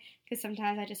day because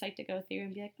sometimes I just like to go through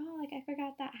and be like, oh, like I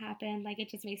forgot that happened. Like it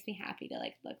just makes me happy to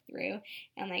like look through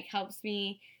and like helps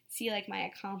me see like my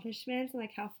accomplishments and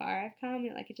like how far I've come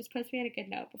and like it just puts me on a good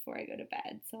note before I go to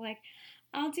bed. So like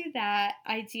I'll do that.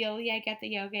 Ideally, I get the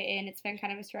yoga in. It's been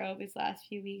kind of a struggle these last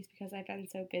few weeks because I've been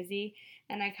so busy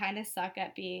and I kind of suck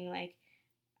at being like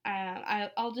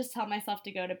I'll just tell myself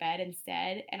to go to bed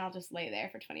instead, and I'll just lay there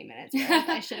for 20 minutes. Whereas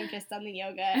I should have just done the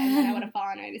yoga, and then I would have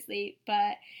fallen right asleep.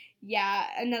 But yeah,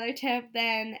 another tip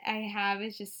then I have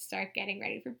is just start getting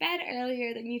ready for bed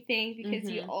earlier than you think because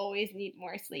you always need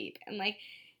more sleep. And like,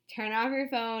 turn off your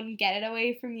phone, get it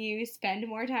away from you, spend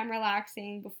more time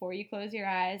relaxing before you close your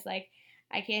eyes. Like,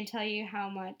 I can't tell you how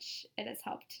much it has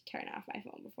helped to turn off my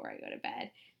phone before I go to bed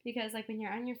because like when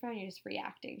you're on your phone, you're just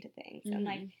reacting to things, and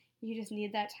like you just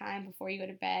need that time before you go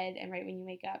to bed and right when you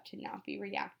wake up to not be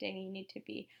reacting. You need to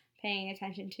be paying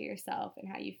attention to yourself and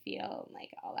how you feel and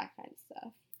like all that kind of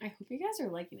stuff. I hope you guys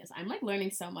are liking this. I'm like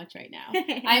learning so much right now.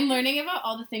 I'm learning about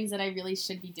all the things that I really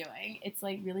should be doing. It's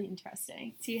like really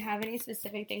interesting. Do you have any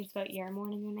specific things about your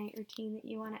morning or night routine that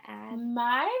you want to add?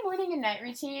 My morning and night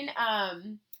routine, I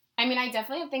mean, I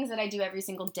definitely have things that I do every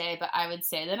single day, but I would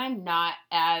say that I'm not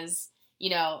as,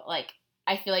 like,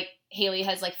 I feel like Haley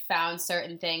has, like, found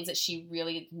certain things that she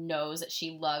really knows that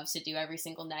she loves to do every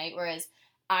single night, whereas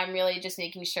I'm really just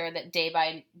making sure that day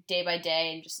by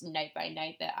day and just night by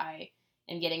night that I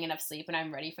am getting enough sleep and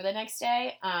I'm ready for the next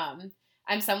day.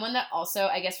 I'm someone that also,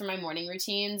 I guess for my morning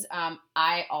routines, I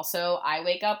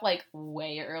wake up like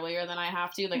way earlier than I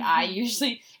have to. Like I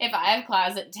usually, if I have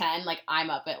class at 10, like I'm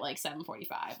up at like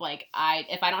 7:45. Like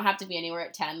if I don't have to be anywhere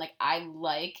at 10, like I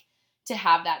like to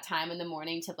have that time in the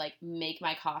morning to like make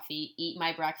my coffee, eat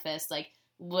my breakfast, like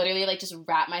literally like just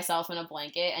wrap myself in a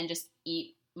blanket and just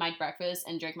eat my breakfast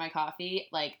and drink my coffee.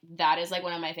 Like that is like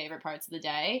one of my favorite parts of the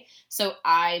day. So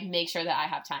I make sure that I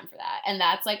have time for that. And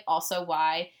that's like also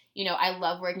why, I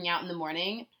love working out in the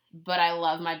morning, but I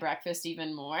love my breakfast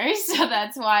even more. So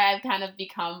that's why I've kind of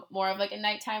become more of like a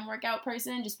nighttime workout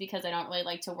person, just because I don't really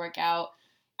like to work out.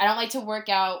 I don't like to work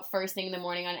out first thing in the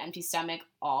morning on an empty stomach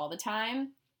all the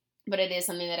time, but it is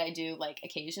something that I do like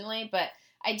occasionally. But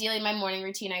ideally my morning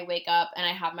routine, I wake up and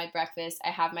I have my breakfast, I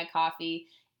have my coffee,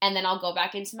 and then I'll go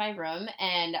back into my room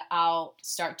and I'll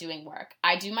start doing work.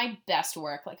 I do my best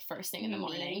work like first thing in the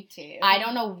morning. Me too. I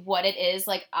don't know what it is.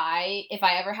 Like if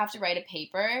I ever have to write a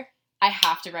paper, I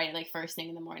have to write it like first thing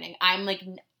in the morning. I'm like,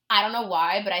 I don't know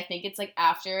why, but I think it's like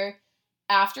after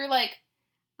like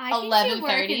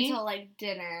 11:30 until like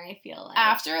dinner. I feel like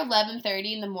after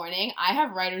 11:30 in the morning, I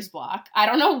have writer's block. I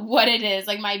don't know what it is.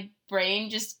 Like my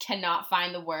brain just cannot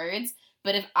find the words.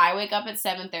 But if I wake up at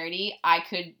 7:30, I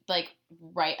could like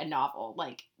write a novel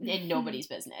like in nobody's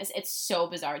business. It's so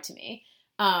bizarre to me.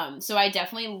 So I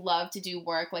definitely love to do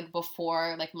work like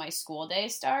before like my school day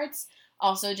starts.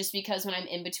 Also, just because when I'm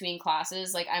in between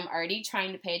classes, like I'm already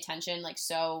trying to pay attention like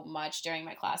so much during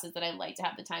my classes that I like to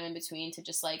have the time in between to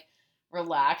just like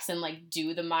relax and like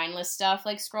do the mindless stuff,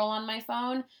 like scroll on my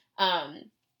phone.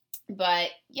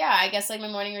 But yeah, I guess like my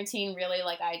morning routine really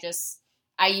like I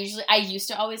I used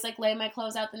to always like lay my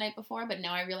clothes out the night before, but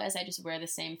now I realize I just wear the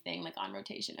same thing like on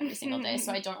rotation every single day,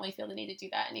 so I don't really feel the need to do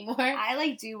that anymore. I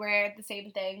like do wear the same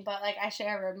thing, but like I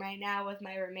share a room right now with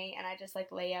my roommate, and I just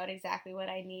like lay out exactly what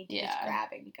I need to just grab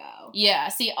and go. Yeah.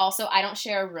 See, also I don't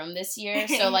share a room this year,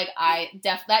 so like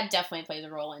that definitely plays a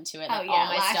role into it. Like, oh yeah, all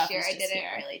my last stuff year is I just didn't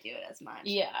here. really do it as much.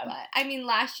 Yeah, but I mean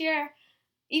last year.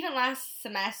 Even last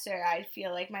semester, I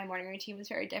feel like my morning routine was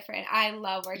very different. I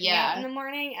love working out in the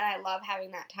morning, and I love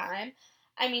having that time.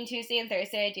 I mean, Tuesday and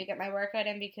Thursday, I do get my workout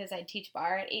in because I teach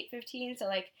bar at 8:15, so,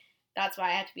 like, that's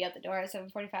why I have to be out the door at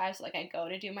 7:45, so, like, I go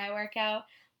to do my workout.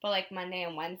 But, like, Monday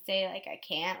and Wednesday, like, I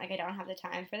can't. Like, I don't have the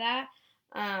time for that.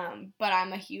 But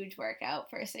I'm a huge workout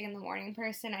first thing in the morning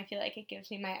person. I feel like it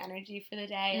gives me my energy for the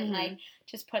day and, like,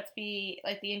 just puts me,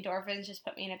 like, the endorphins just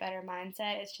put me in a better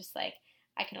mindset. It's just, like,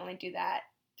 I can only do that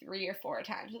 3 or 4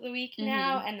 times of the week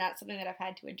now, and that's something that I've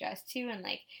had to adjust to, and,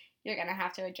 like, you're gonna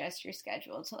have to adjust your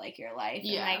schedule to, like, your life,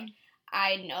 and, like,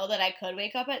 I know that I could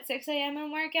wake up at 6 a.m.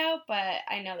 and work out, but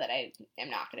I know that I am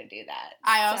not gonna do that.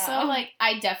 I also, like,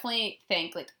 I definitely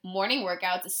think, like, morning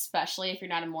workouts, especially if you're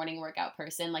not a morning workout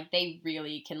person, like, they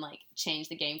really can, like, change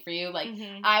the game for you. Like,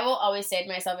 I will always say to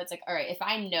myself, it's like, all right, if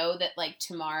I know that, like,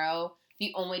 tomorrow,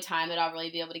 the only time that I'll really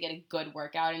be able to get a good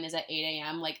workout in is at 8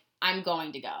 a.m., like, I'm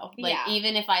going to go. Like,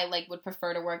 even if I, like, would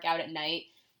prefer to work out at night,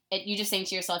 you just think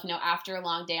to yourself, you know, after a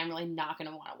long day, I'm really not going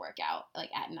to want to work out,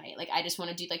 like, at night. Like, I just want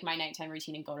to do, like, my nighttime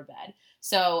routine and go to bed.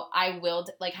 So I will,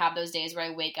 like, have those days where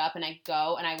I wake up and I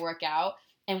go and I work out.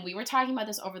 And we were talking about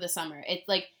this over the summer. It's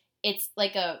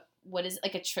like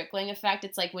a trickling effect.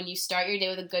 It's like when you start your day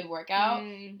with a good workout,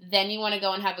 then you want to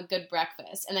go and have a good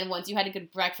breakfast. And then once you had a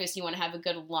good breakfast, you want to have a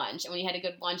good lunch. And when you had a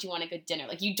good lunch, you want a good dinner.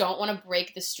 Like, you don't want to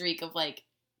break the streak of, like,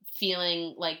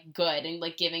 feeling like good and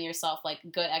like giving yourself like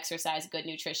good exercise, good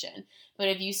nutrition. But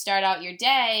if you start out your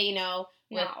day, you know,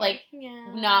 with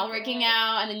not working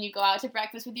out, and then you go out to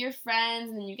breakfast with your friends,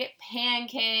 and then you get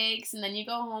pancakes, and then you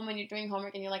go home and you're doing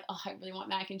homework and you're like, oh, I really want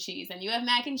mac and cheese, and you have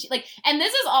mac and cheese, like, and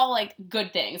this is all like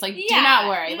good things, like, do not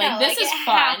worry, like, this is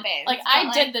fun, happens, like,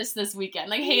 I did this weekend,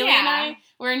 like, Haley and I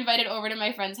were invited over to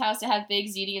my friend's house to have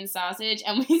baked ziti and sausage,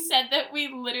 and we said that we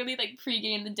literally like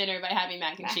pre-gamed the dinner by having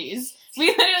mac and cheese. We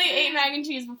literally ate mac and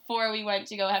cheese before we went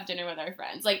to go have dinner with our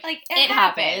friends. Like it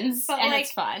happens, and like,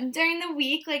 it's fun. During the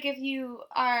week, like, if you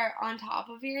are on top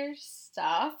of your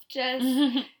stuff, just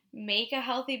make a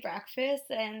healthy breakfast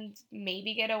and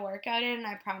maybe get a workout in, and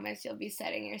I promise you'll be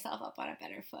setting yourself up on a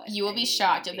better foot. You will be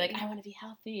shocked. You'll be like, I want to be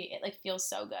healthy. It, like, feels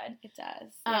so good. It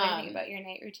does. You have anything about your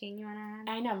night routine you want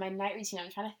to add? I know, my night routine, I'm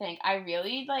trying to think. I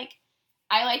really, like,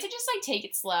 I like to just, like, take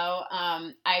it slow.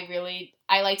 I'm,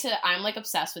 like,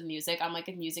 obsessed with music. I'm, like,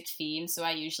 a music fiend, so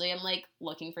I usually am, like,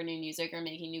 looking for new music or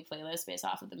making new playlists based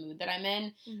off of the mood that I'm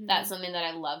in. That's something that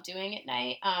I love doing at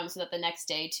night, so that the next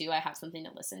day, too, I have something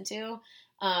to listen to.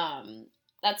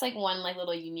 That's, like, one, like,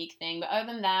 little unique thing. But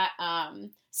other than that,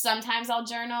 sometimes I'll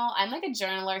journal. I'm, like, a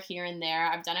journaler here and there.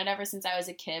 I've done it ever since I was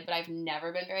a kid, but I've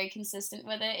never been very consistent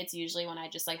with it. It's usually when I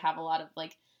just, like, have a lot of,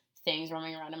 like, things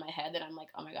roaming around in my head that I'm like,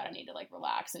 oh my god, I need to, like,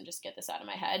 relax and just get this out of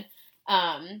my head.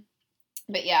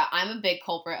 But yeah, I'm a big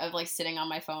culprit of, like, sitting on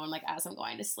my phone, like, as I'm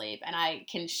going to sleep, and I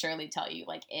can surely tell you,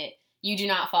 like, you do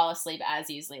not fall asleep as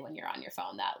easily when you're on your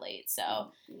phone that late,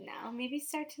 so. No, maybe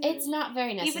start to. It's not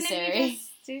very necessary. Even if you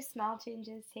just do small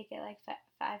changes, take it, like,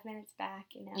 5 minutes back,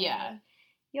 you know? Yeah.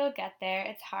 You'll get there.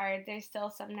 It's hard. There's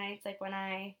still some nights, like, when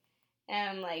I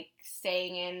am, like,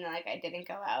 staying in, like, I didn't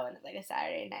go out, and it's, like, a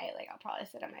Saturday night, like, I'll probably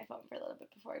sit on my phone for a little bit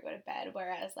before I go to bed,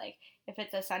 whereas, like, if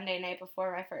it's a Sunday night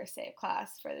before my first day of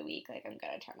class for the week, like, I'm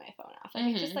gonna turn my phone off.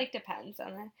 Like, it just, like, depends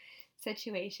on the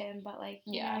situation, but, like,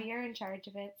 you know, you're in charge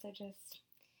of it, so just.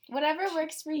 Whatever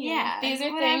works for you. Yeah. These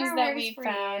are things that we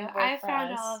found. I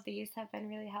found all of these have been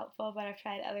really helpful, but I've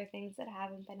tried other things that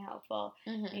haven't been helpful.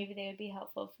 Maybe they would be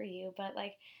helpful for you, but,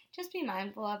 like, just be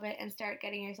mindful of it and start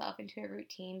getting yourself into a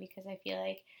routine, because I feel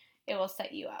like it will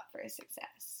set you up for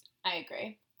success. I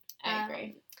agree. I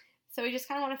agree. So we just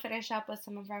kind of want to finish up with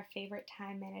some of our favorite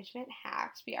time management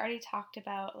hacks. We already talked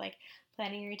about, like,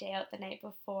 planning your day out the night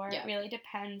before. It really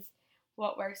depends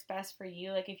what works best for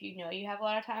you. Like, if you know you have a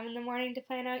lot of time in the morning to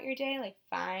plan out your day, like,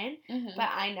 fine. But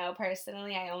I know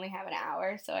personally I only have an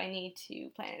hour, so I need to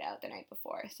plan it out the night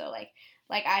before. So, like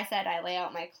I said, I lay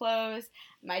out my clothes,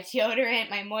 my deodorant,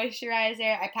 my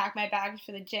moisturizer. I pack my bags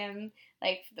for the gym,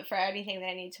 like, for anything that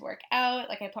I need to work out.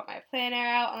 Like, I put my planner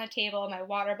out on the table, my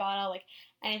water bottle, like,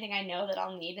 anything I know that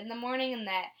I'll need in the morning and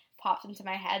that pops into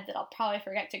my head that I'll probably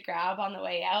forget to grab on the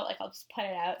way out. Like, I'll just put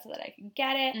it out so that I can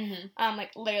get it.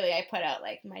 Like, literally, I put out,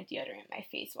 like, my deodorant, my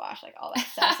face wash, like, all that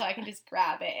stuff, so I can just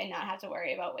grab it and not have to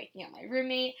worry about waking up my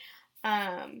roommate.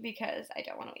 because I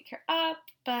don't want to wake her up,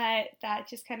 but that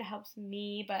just kind of helps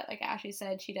me. But like Ashley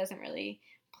said, she doesn't really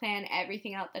plan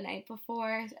everything out the night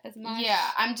before as much. Yeah,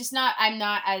 I'm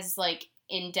not as, like,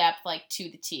 in-depth, like, to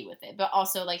the T with it. But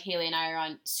also, like, Haley and I are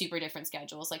on super different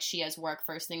schedules. Like, she has work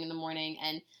first thing in the morning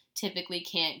and typically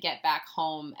can't get back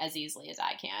home as easily as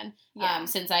I can. Yeah.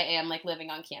 Since I am, like, living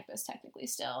on campus technically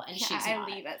still, and she's not. I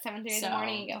leave at 7:30 in the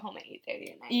morning and get home at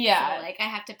 8:30 at night. Yeah. So, like, I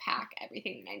have to pack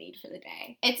everything that I need for the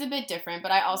day. It's a bit different,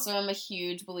 but I also am a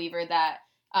huge believer that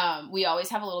we always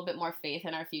have a little bit more faith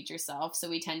in our future self, so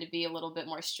we tend to be a little bit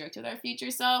more strict with our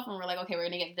future self, and we're like, okay, we're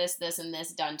going to get this, this, and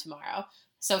this done tomorrow.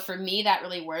 So for me, that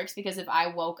really works, because if I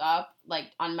woke up,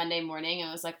 like, on Monday morning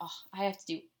and was like, oh, I have to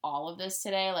do all of this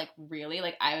today, like, really,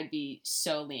 like, I would be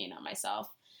so lean on myself.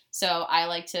 So I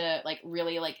like to, like,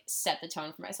 really, like, set the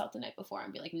tone for myself the night before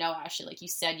and be like, no, Ashley, like, you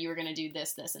said you were going to do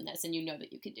this, this, and this, and you know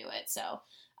that you could do it. So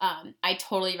I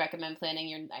totally recommend planning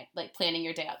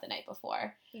your day out the night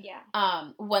before.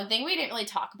 Yeah. One thing we didn't really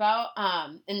talk about,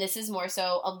 and this is more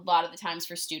so a lot of the times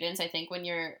for students, I think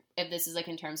if this is, like,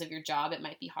 in terms of your job, it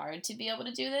might be hard to be able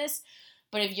to do this.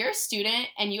 But if you're a student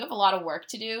and you have a lot of work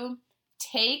to do,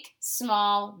 take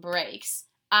small breaks.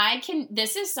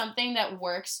 This is something that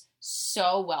works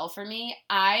so well for me.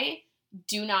 I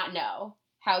do not know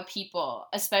how people,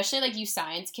 especially, like, you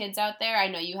science kids out there, I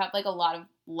know you have, like, a lot of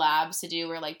labs to do,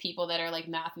 or, like, people that are, like,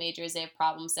 math majors, they have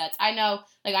problem sets. I know,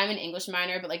 like, I'm an English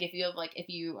minor, but, like, if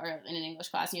you are in an English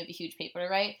class and you have a huge paper to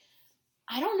write,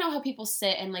 I don't know how people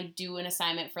sit and, like, do an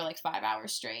assignment for, like, 5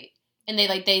 hours straight. And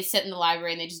they sit in the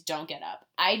library and they just don't get up.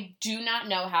 I do not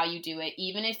know how you do it.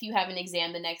 Even if you have an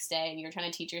exam the next day and you're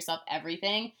trying to teach yourself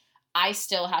everything, I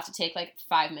still have to take, like,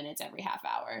 5 minutes every half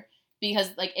hour.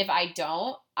 Because, like, if I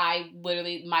don't,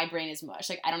 my brain is mush.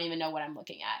 Like, I don't even know what I'm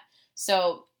looking at.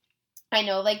 So I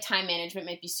know, like, time management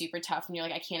might be super tough and you're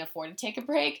like, I can't afford to take a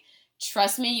break.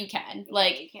 Trust me, you can.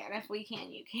 Like, yeah, you can. If we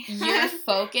can, you can. Your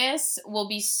focus will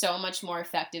be so much more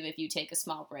effective if you take a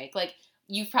small break. Like,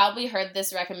 you've probably heard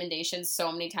this recommendation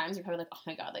so many times. You're probably like, oh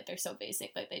my God, like, they're so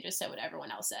basic. Like, they just said what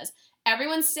everyone else says.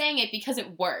 Everyone's saying it because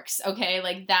it works, okay?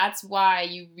 Like, that's why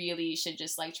you really should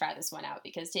just, like, try this one out,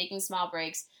 because taking small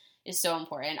breaks is so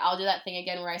important. I'll do that thing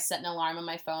again where I set an alarm on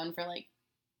my phone for, like,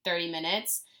 30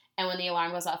 minutes, and when the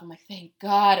alarm goes off, I'm like, thank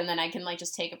God, and then I can, like,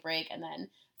 just take a break, and then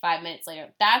 5 minutes later,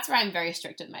 that's where I'm very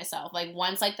strict with myself. Like,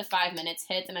 once, like, the 5 minutes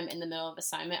hits and I'm in the middle of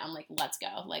assignment, I'm like, let's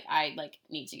go. Like, I, like,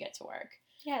 need to get to work.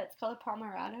 Yeah, it's called a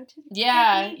Pomodoro.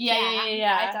 Yeah.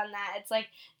 I've done that. It's like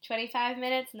 25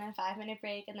 minutes and then a 5-minute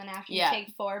break, and then after you take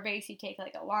 4 breaks, you take,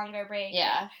 like, a longer break.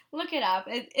 Yeah. Look it up.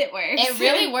 It works. It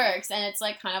really works, and it's,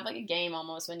 like, kind of like a game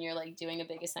almost when you're, like, doing a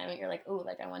big assignment. You're like, ooh,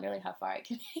 like, I wonder, like, how far I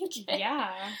can make it.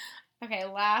 Yeah. Okay,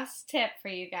 last tip for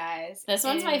you guys. This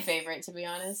one's my favorite, to be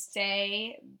honest.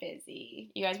 Stay busy.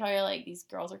 You guys probably are like, these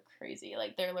girls are crazy.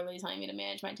 Like, they're literally telling me to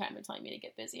manage my time. They're telling me to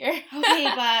get busier.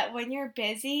 Okay, but when you're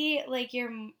busy, like,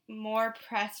 you're more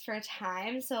pressed for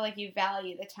time, so, like, you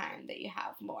value the time that you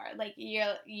have more. Like,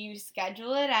 you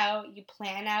schedule it out, you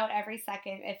plan out every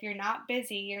second. If you're not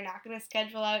busy, you're not going to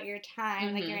schedule out your time.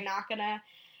 Mm-hmm. Like,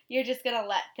 you're just going to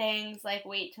let things, like,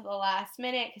 wait till the last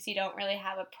minute because you don't really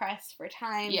have a press for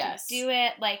time to do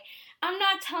it. Like, I'm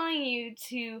not telling you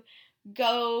to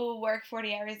go work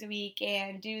 40 hours a week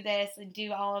and do this and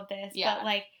do all of this, but,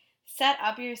 like, set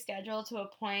up your schedule to a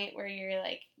point where you're,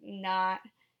 like, not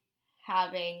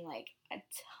having, like, a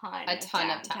ton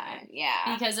of time.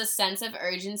 Yeah. Because a sense of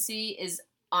urgency is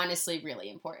honestly really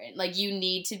important. Like, you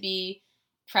need to be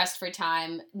pressed for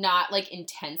time, not, like,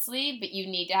 intensely, but you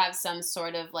need to have some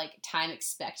sort of, like, time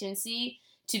expectancy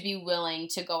to be willing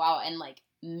to go out and, like,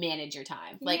 manage your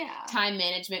time. Like, time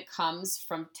management comes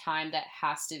from time that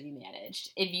has to be managed.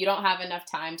 If you don't have enough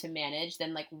time to manage,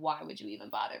 then, like, why would you even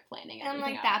bother planning everything And,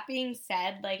 like, out? that being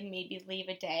said, like, maybe leave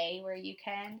a day where you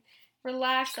can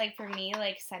relax. Like, for me,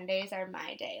 like, Sundays are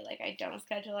my day. Like, I don't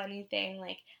schedule anything.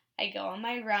 Like, I go on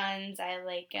my runs, I,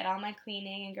 like, get all my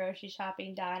cleaning and grocery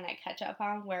shopping done, I catch up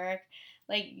on work.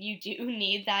 Like, you do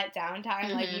need that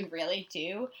downtime, like, you really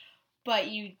do, but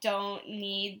you don't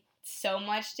need so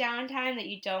much downtime that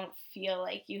you don't feel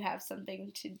like you have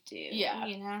something to do,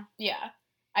 you know? Yeah.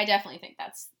 I definitely think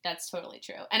that's totally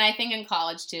true. And I think in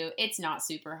college, too, it's not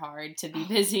super hard to be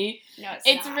busy. No,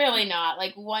 it's really not.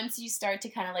 Like, once you start to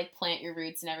kind of, like, plant your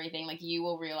roots and everything, like, you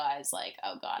will realize, like,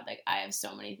 oh, God, like, I have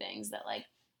so many things that, like,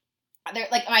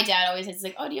 like, my dad always says,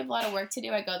 like, oh, do you have a lot of work to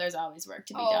do? I go, there's always work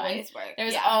to be done.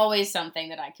 There's always something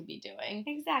that I could be doing.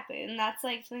 Exactly. And that's,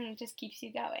 like, something that just keeps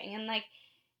you going. And, like,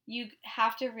 you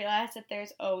have to realize that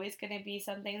there's always going to be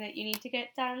something that you need to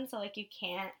get done. So, like, you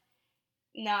can't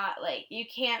not, like, you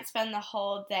can't spend the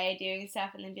whole day doing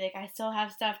stuff and then be like, I still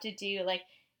have stuff to do. Like,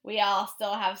 we all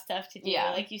still have stuff to do.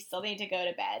 Yeah. Like, you still need to go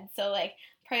to bed. So, like,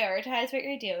 prioritize what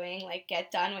you're doing. Like,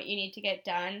 get done what you need to get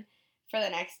done for the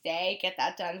next day. Get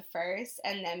that done first.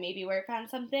 And then maybe work on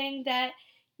something that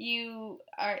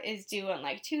is due in,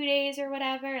 like, 2 days or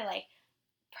whatever. Like,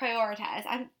 prioritize.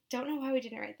 I don't know why we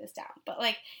didn't write this down. But,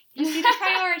 like, you need to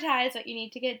prioritize what you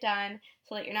need to get done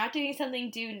so that you're not doing something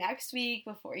due next week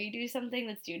before you do something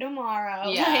that's due tomorrow.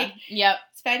 Yeah. Like, yep.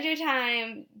 spend your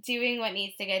time doing what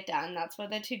needs to get done. That's where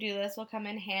the to-do list will come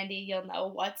in handy. You'll know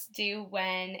what's due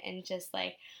when, and just,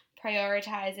 like,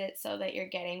 prioritize it so that you're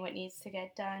getting what needs to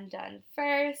get done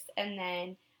first. And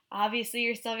then, obviously,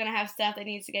 you're still going to have stuff that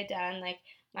needs to get done. Like,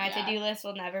 my to-do list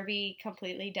will never be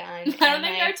completely done. I don't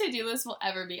think our to-do list will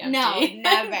ever be empty. No,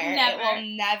 never. Never. It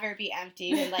will never be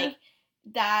empty. And, like,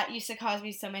 that used to cause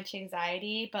me so much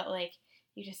anxiety, but, like,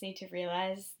 you just need to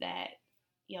realize that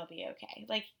you'll be okay.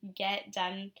 Like, get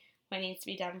done what needs to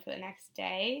be done for the next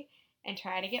day and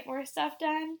try to get more stuff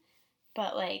done.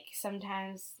 But, like,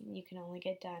 sometimes you can only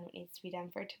get done what needs to be done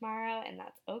for tomorrow, and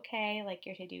that's okay. Like,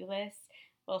 your to-do list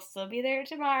will still be there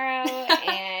tomorrow,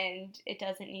 and it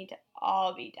doesn't need to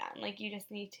all be done. Like, you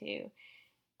just need to.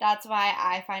 That's why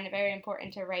I find it very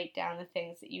important to write down the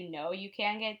things that you know you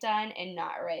can get done and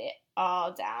not write it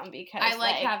all down, because I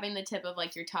like having the tip of,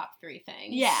 like, your top 3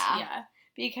 things. Yeah. Yeah.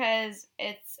 Because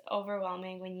it's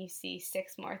overwhelming when you see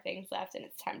 6 more things left and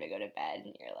it's time to go to bed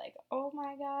and you're like, oh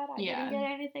my god, I didn't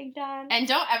get anything done. And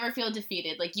don't ever feel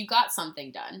defeated. Like, you got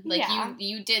something done. Like,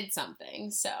 you did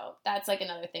something. So that's, like,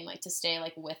 another thing, like, to stay,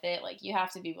 like, with it. Like, you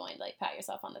have to be willing to, like, pat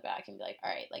yourself on the back and be like, all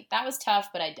right, like, that was tough,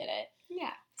 but I did it.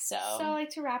 Yeah. So, like,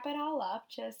 to wrap it all up,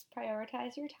 just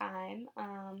prioritize your time.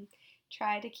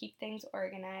 Try to keep things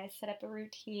organized. Set up a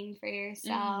routine for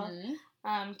yourself.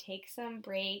 Mm-hmm. Take some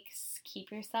breaks.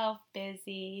 Keep yourself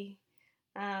busy.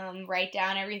 Write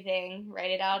down everything.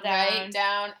 Write it all down. Write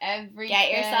down everything.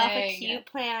 Get yourself a cute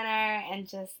planner and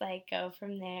just, like, go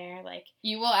from there. Like,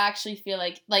 you will actually feel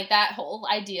like that whole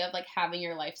idea of, like, having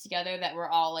your life together that we're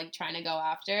all, like, trying to go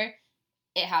after,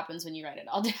 it happens when you write it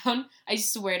all down. I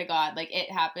swear to God, like,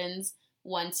 it happens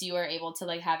once you are able to,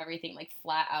 like, have everything, like,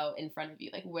 flat out in front of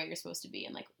you, like, where you're supposed to be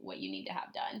and, like, what you need to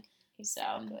have done.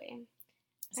 Exactly.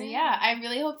 So yeah, I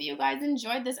really hope that you guys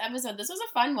enjoyed this episode. This was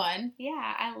a fun one.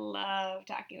 Yeah, I love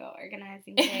talking about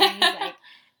organizing things. Like,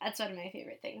 that's one of my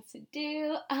favorite things to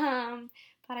do.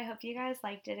 But I hope you guys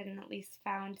liked it and at least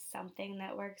found something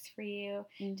that works for you.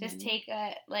 Mm-hmm. Just take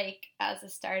it, like, as a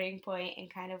starting point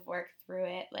and kind of work through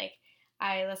it. Like,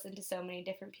 I listened to so many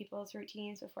different people's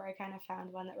routines before I kind of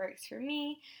found one that works for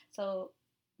me. So,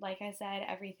 like I said,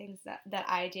 everything that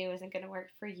I do isn't going to work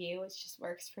for you. It just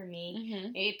works for me.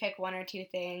 Mm-hmm. Maybe pick 1 or 2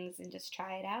 things and just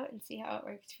try it out and see how it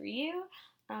works for you.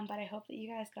 But I hope that you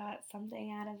guys got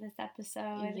something out of this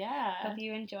episode. Yeah. Hope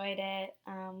you enjoyed it.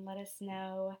 Let us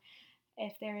know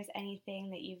if there was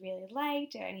anything that you really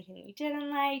liked or anything that you didn't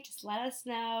like. Just let us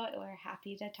know. We're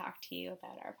happy to talk to you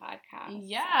about our podcast.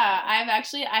 Yeah,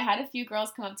 I had a few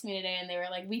girls come up to me today and they were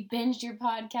like, we binged your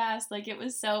podcast. Like, it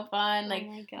was so fun. Like,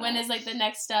 when is, like, the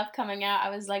next stuff coming out? I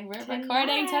was like, we're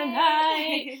recording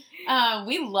tonight.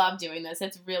 We love doing this.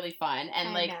 It's really fun.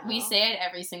 And, like, we say it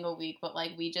every single week, but,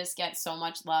 like, we just get so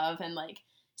much love and, like,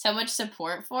 so much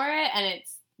support for it. And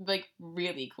it's, like,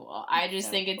 really cool. I just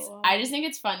think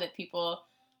it's fun that people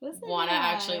want to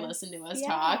actually listen to us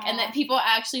talk, and that people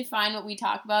actually find what we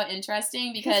talk about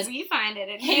interesting, because we find it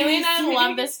interesting. Haley and I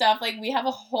love this stuff. Like, we have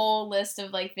a whole list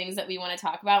of, like, things that we want to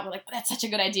talk about. We're like, that's such a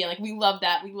good idea. Like, we love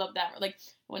that. We're like,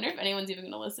 I wonder if anyone's even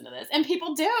going to listen to this. And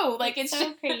people do. Like, it's so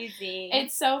just crazy.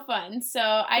 It's so fun. So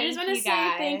I just want to say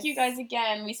thank you guys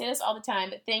again. We say this all the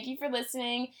time, but thank you for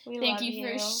listening. Thank you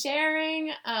for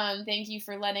sharing. Thank you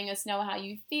for letting us know how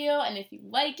you feel and if you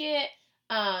like it.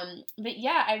 But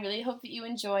yeah, I really hope that you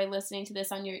enjoy listening to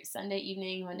this on your Sunday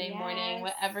evening, Monday morning,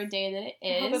 whatever day that it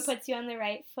is. I hope it puts you on the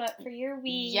right foot for your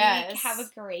week. Yes. Have a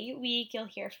great week. You'll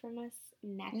hear from us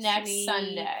next week.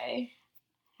 Sunday.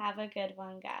 Have a good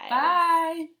one, guys.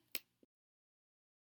 Bye.